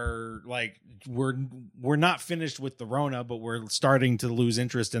are like we're not finished with the Rona, but we're starting to lose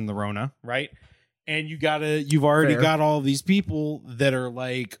interest in the Rona, right? And you've already got all these people that are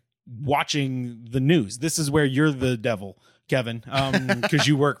like watching the news. This is where you're the devil, Kevin, because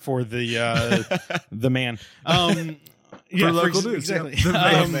you work for the man. Yeah, local news, exactly.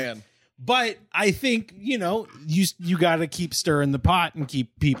 The man. But I think, you got to keep stirring the pot and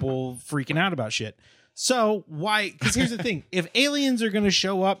keep people freaking out about shit. So why? Because here's the thing: if aliens are going to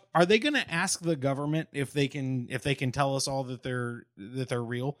show up, are they going to ask the government if they can tell us all that they're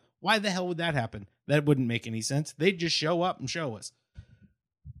real? Why the hell would that happen? That wouldn't make any sense. They'd just show up and show us.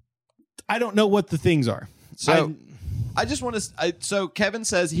 I don't know what the things are. So I just want to. So Kevin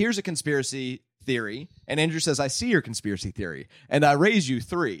says, "Here's a conspiracy theory," and Andrew says, "I see your conspiracy theory," and I raise you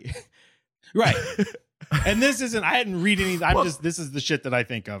 3. Right. And this isn't, I hadn't read any, this is the shit that I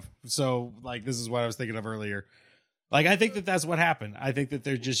think of. So like, this is what I was thinking of earlier. Like, I think that that's what happened. I think that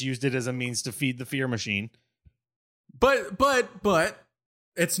they just used it as a means to feed the fear machine. But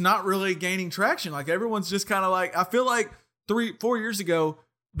it's not really gaining traction. Like, everyone's just kind of like, I feel like 3-4 years ago,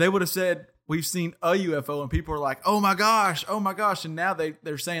 they would have said, we've seen a UFO, and people are like, oh my gosh. And now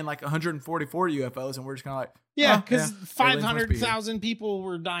they're saying like 144 UFOs, and we're just kind of like, yeah, because 500,000 people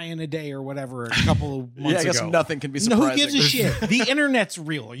were dying a day or whatever a couple of months ago. I guess nothing can be surprising. Who gives a shit? The internet's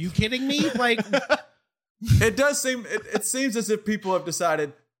real. Are you kidding me? Like, it does seem, it seems as if people have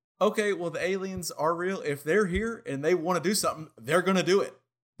decided, okay, well, the aliens are real. If they're here and they want to do something, they're going to do it.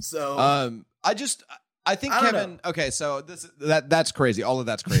 So, I think Kevin. Okay, so that's crazy. All of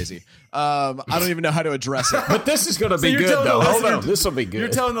that's crazy. I don't even know how to address it. But this is going to be good, though. Hold on, this will be good. You're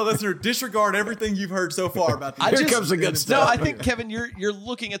telling the listener, disregard everything you've heard so far about the. Here comes the good stuff. No, I think Kevin, you're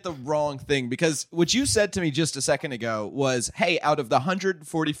looking at the wrong thing, because what you said to me just a second ago was, "Hey, out of the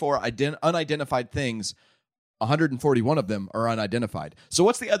 144 unidentified things, 141 of them are unidentified. So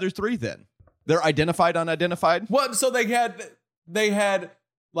what's the other 3 then? They're identified, unidentified. What? So they had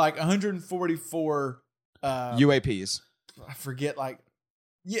like 144." UAPs. I forget,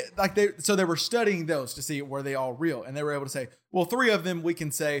 they were studying those to see were they all real, and they were able to say, well, 3 of them we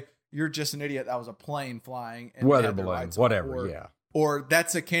can say you're just an idiot, that was a plane flying, and weather balloon, whatever, or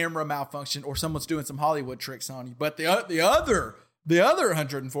that's a camera malfunction, or someone's doing some Hollywood tricks on you. But the other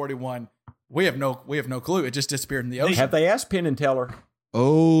 141, we have no clue. It just disappeared in the ocean. Have they asked Penn and Teller?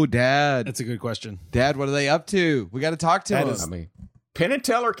 Oh, Dad, that's a good question. Dad, what are they up to? We got to talk to them. Penn and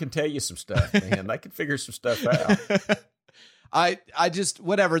Teller can tell you some stuff, man. They can figure some stuff out. I just,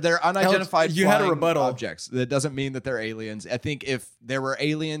 whatever. They're unidentified you had a rebuttal. Objects. That doesn't mean that they're aliens. I think if there were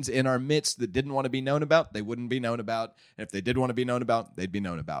aliens in our midst that didn't want to be known about, they wouldn't be known about. And if they did want to be known about, they'd be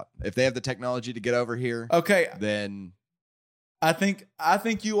known about. If they have the technology to get over here, okay, then I think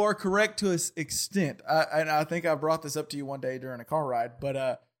you are correct to an extent. And I think I brought this up to you one day during a car ride,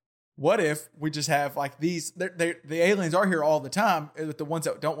 but what if we just have like these, the aliens are here all the time, but the ones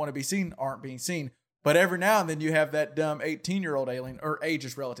that don't want to be seen aren't being seen. But every now and then you have that dumb 18-year-old alien, or age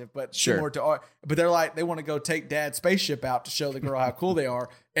is relative, but similar to our, but they're like, they want to go take dad's spaceship out to show the girl how cool they are.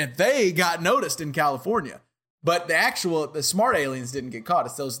 And they got noticed in California. But the smart aliens didn't get caught.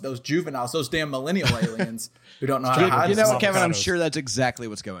 It's those juveniles, those damn millennial aliens who don't know how to hide. You know what, Kevin? I'm sure that's exactly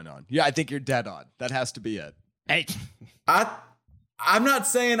what's going on. Yeah, I think you're dead on. That has to be it. Hey, I'm not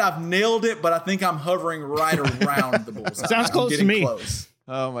saying I've nailed it, but I think I'm hovering right around the bullseye. Sounds close to me. Close.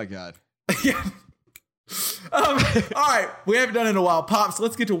 Oh my God. Yeah. All right, we haven't done it in a while. Pops,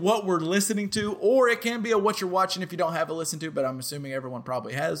 let's get to what we're listening to, or it can be a what you're watching if you don't have a listen to, but I'm assuming everyone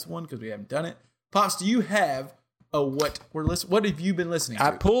probably has one because we haven't done it. Pops, do you have a what we're listening? What have you been listening to?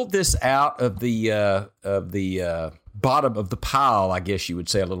 I pulled this out of the bottom of the pile, I guess you would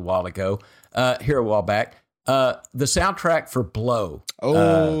say, a little while ago, here a while back. The soundtrack for Blow.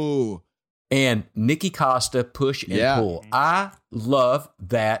 And Nikki Costa, Push and Pull. I love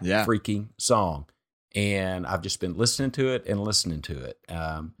that freaking song. And I've just been listening to it.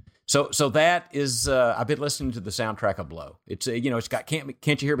 So that is, I've been listening to the soundtrack of Blow. It's, it's got Can't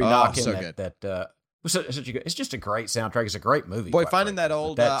You Hear Me Knocking? So good. It's just a great soundtrack. It's a great movie. Boy, finding that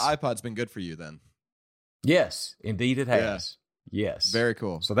old iPod's been good for you then. Yes, indeed it has. Yeah. Yes. Very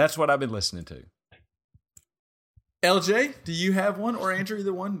cool. So that's what I've been listening to. LJ, do you have one, or Andrew,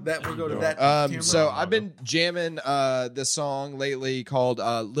 either one? That we'll go to that. So I've been jamming this song lately called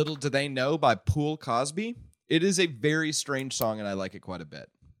 "Little Do They Know" by Pool Cosby. It is a very strange song, and I like it quite a bit.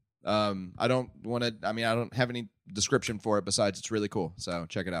 I don't have any description for it besides it's really cool. So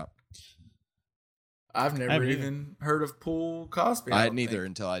check it out. I've never even heard of Pool Cosby. I hadn't either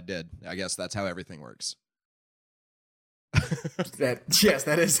until I did. I guess that's how everything works. That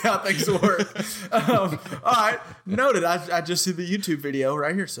is how things work. All right, noted. I just see the YouTube video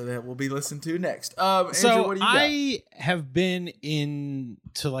right here, so that will be listened to next. Andrew, so what do you I have been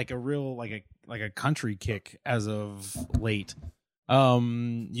into like a real like a country kick as of late.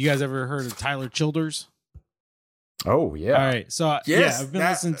 You guys ever heard of Tyler Childers? Oh yeah. All right. So Yes, I've been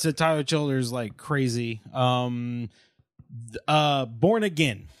listening to Tyler Childers like crazy. Born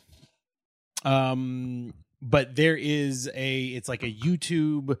Again. But there is it's like a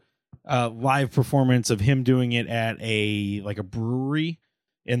YouTube live performance of him doing it at a brewery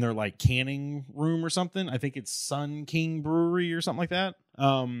in their like canning room or something. I think it's Sun King Brewery or something like that.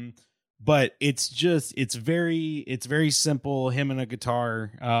 But it's very simple. Him and a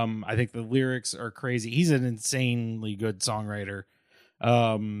guitar. I think the lyrics are crazy. He's an insanely good songwriter.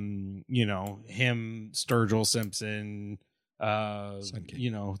 Him, Sturgill Simpson,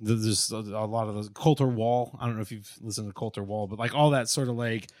 there's a lot of those. Coulter Wall. I don't know if you've listened to Coulter Wall, but like all that sort of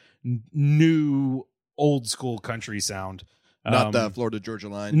like new old school country sound. Not the Florida Georgia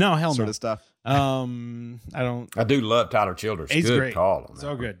Line. No, hell sort no. of stuff. I don't. I do love Tyler Childers. He's good great. call on that.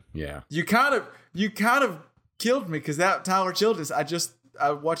 So good. Yeah. You kind of killed me because that Tyler Childers.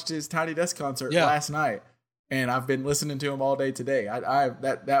 I watched his Tiny Desk concert last night, and I've been listening to him all day today.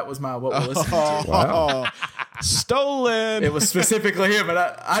 That was what we're listening to. Wow. Stolen. It was specifically him, and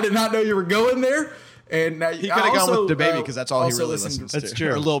I did not know you were going there. And he could have gone with the baby because that's all he really listens to. That's true.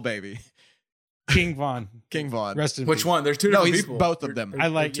 Or Lil Baby. King Von. Rest in Which peace. one? There's two different people. Both of them. I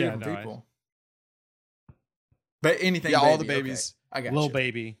like two different people. But anything. Yeah, baby. all the babies. Okay. I got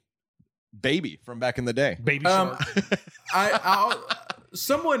Lil you. Baby from back in the day. Baby Shark.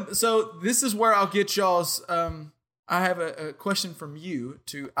 So this is where I'll get y'all's. I have a question from you.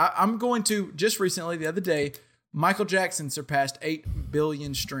 I'm going to just recently the other day. Michael Jackson surpassed 8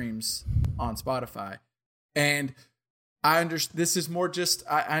 billion streams on Spotify, and I understand this is more just.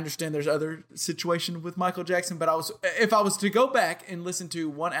 I understand there's other situation with Michael Jackson, but if I was to go back and listen to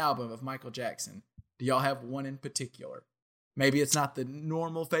one album of Michael Jackson, do y'all have one in particular? Maybe it's not the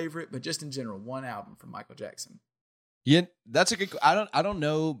normal favorite, but just in general, one album from Michael Jackson. Yeah, that's a good. I don't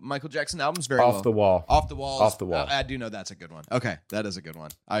know Michael Jackson albums very well. Off the Wall. Off the Wall. Off the Wall. I do know that's a good one. Okay, that is a good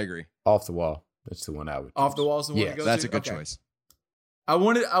one. I agree. Off the Wall. That's the one I would. Off the Wall is the one to go to. That's a good choice. I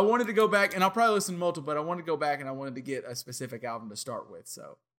wanted to go back, and I'll probably listen to multiple, but I wanted to go back and I wanted to get a specific album to start with.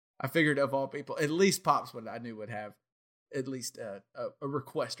 So I figured of all people, at least Pops I knew would have at least a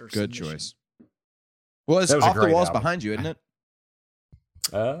request or good submission. choice. Well, it's Off the Wall's behind you, isn't it?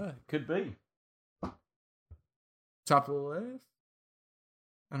 Could be. Top of the left?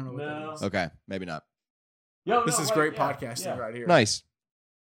 I don't know what that is. Okay, maybe not. This is great podcasting right here. Nice.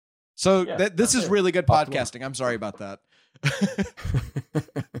 So this is really good Off the podcasting. I'm sorry about that.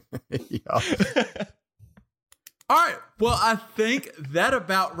 All right. Well, I think that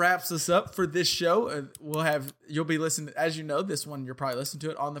about wraps us up for this show. You'll be listening, as you know, this one, you're probably listening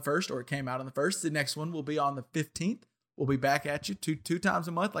to it on the 1st, or it came out on the 1st. The next one will be on the 15th. We'll be back at you two times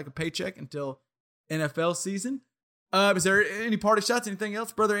a month, like a paycheck until NFL season. Is there any party shots? Anything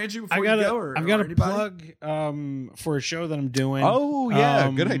else, Brother Andrew? Before you go, I've got a plug for a show that I'm doing. Oh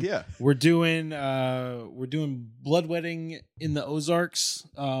yeah, good idea. We're doing Bloodwedding in the Ozarks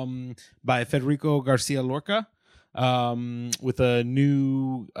by Federico Garcia Lorca with a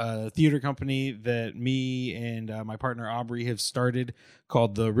new theater company that me and my partner Aubrey have started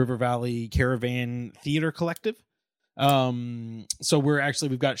called the River Valley Caravan Theater Collective. So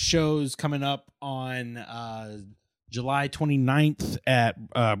we've got shows coming up on July 29th at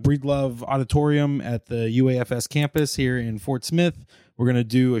Breedlove Auditorium at the UAFS campus here in Fort Smith. We're going to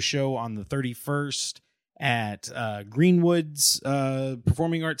do a show on the 31st at Greenwood's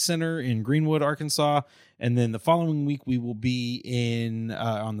Performing Arts Center in Greenwood, Arkansas. And then the following week we will be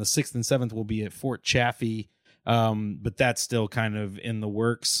on the 6th and 7th, we'll be at Fort Chaffee. But that's still kind of in the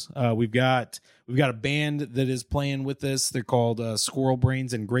works. We've got a band that is playing with us. They're called Squirrel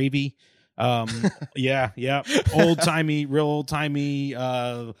Brains and Gravy. Real old timey,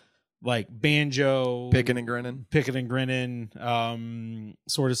 like banjo, picking and grinning,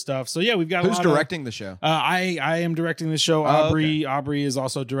 sort of stuff. So yeah, we've got. Who's directing the show? I am directing the show. Aubrey is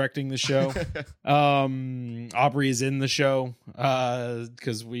also directing the show. Aubrey is in the show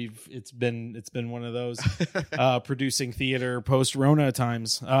because it's been one of those producing theater post Rona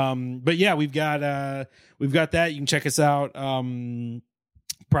times. But yeah, we've got that. You can check us out.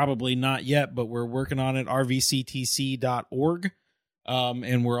 Probably not yet, but we're working on it. rvctc.org.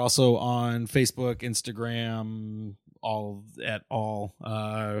 And we're also on Facebook, Instagram, all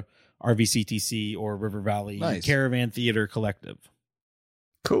RVCTC or River Valley Caravan Theater Collective.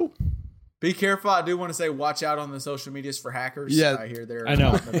 Cool. Be careful. I do want to say, watch out on the social medias for hackers. Yeah, I hear they're. I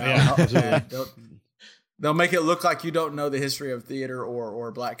know. They'll make it look like you don't know the history of theater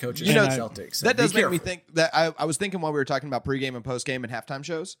or black coaches in Celtics. So that does make me think that I was thinking while we were talking about pregame and postgame and halftime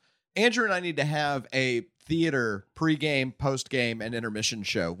shows Andrew and I need to have a theater pregame, postgame, and intermission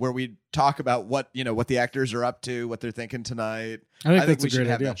show where we talk about what the actors are up to, what they're thinking tonight. I think we should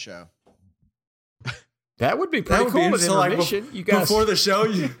have that show. That would be pretty cool. So like you guys before the show,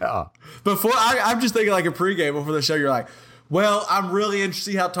 I'm just thinking like a pregame before the show. You're like, well, I'm really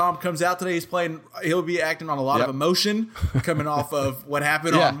interested to see how Tom comes out today. He'll be acting on a lot of emotion coming off of what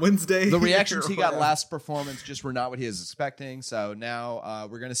happened on Wednesday. The reactions he got last performance just were not what he was expecting. So now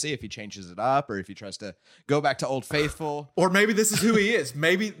we're going to see if he changes it up or if he tries to go back to Old Faithful. Or maybe this is who he is.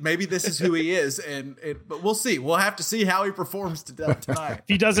 Maybe this is who he is. But we'll see. We'll have to see how he performs tonight. If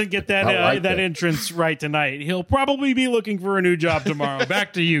he doesn't get that entrance right tonight, he'll probably be looking for a new job tomorrow.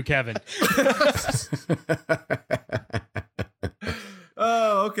 Back to you, Kevin.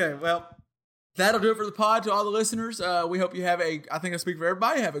 Oh, okay. Well, that'll do it for the pod. To all the listeners, we hope you have I think I speak for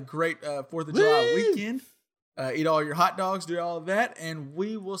everybody, have a great 4th of July weekend. Eat all your hot dogs, do all of that, and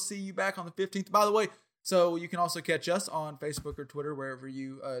we will see you back on the 15th. By the way, so you can also catch us on Facebook or Twitter, wherever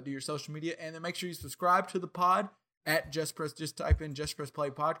you do your social media, and then make sure you subscribe to the pod at just type in Just Press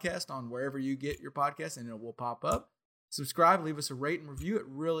Play Podcast on wherever you get your podcast, and it will pop up. Subscribe, leave us a rate and review. It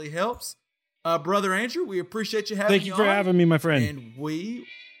really helps. Brother Andrew, we appreciate you having me. Thank you for having me, my friend. And we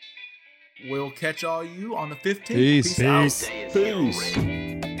will catch all you on the 15th. Peace. Peace out. Peace.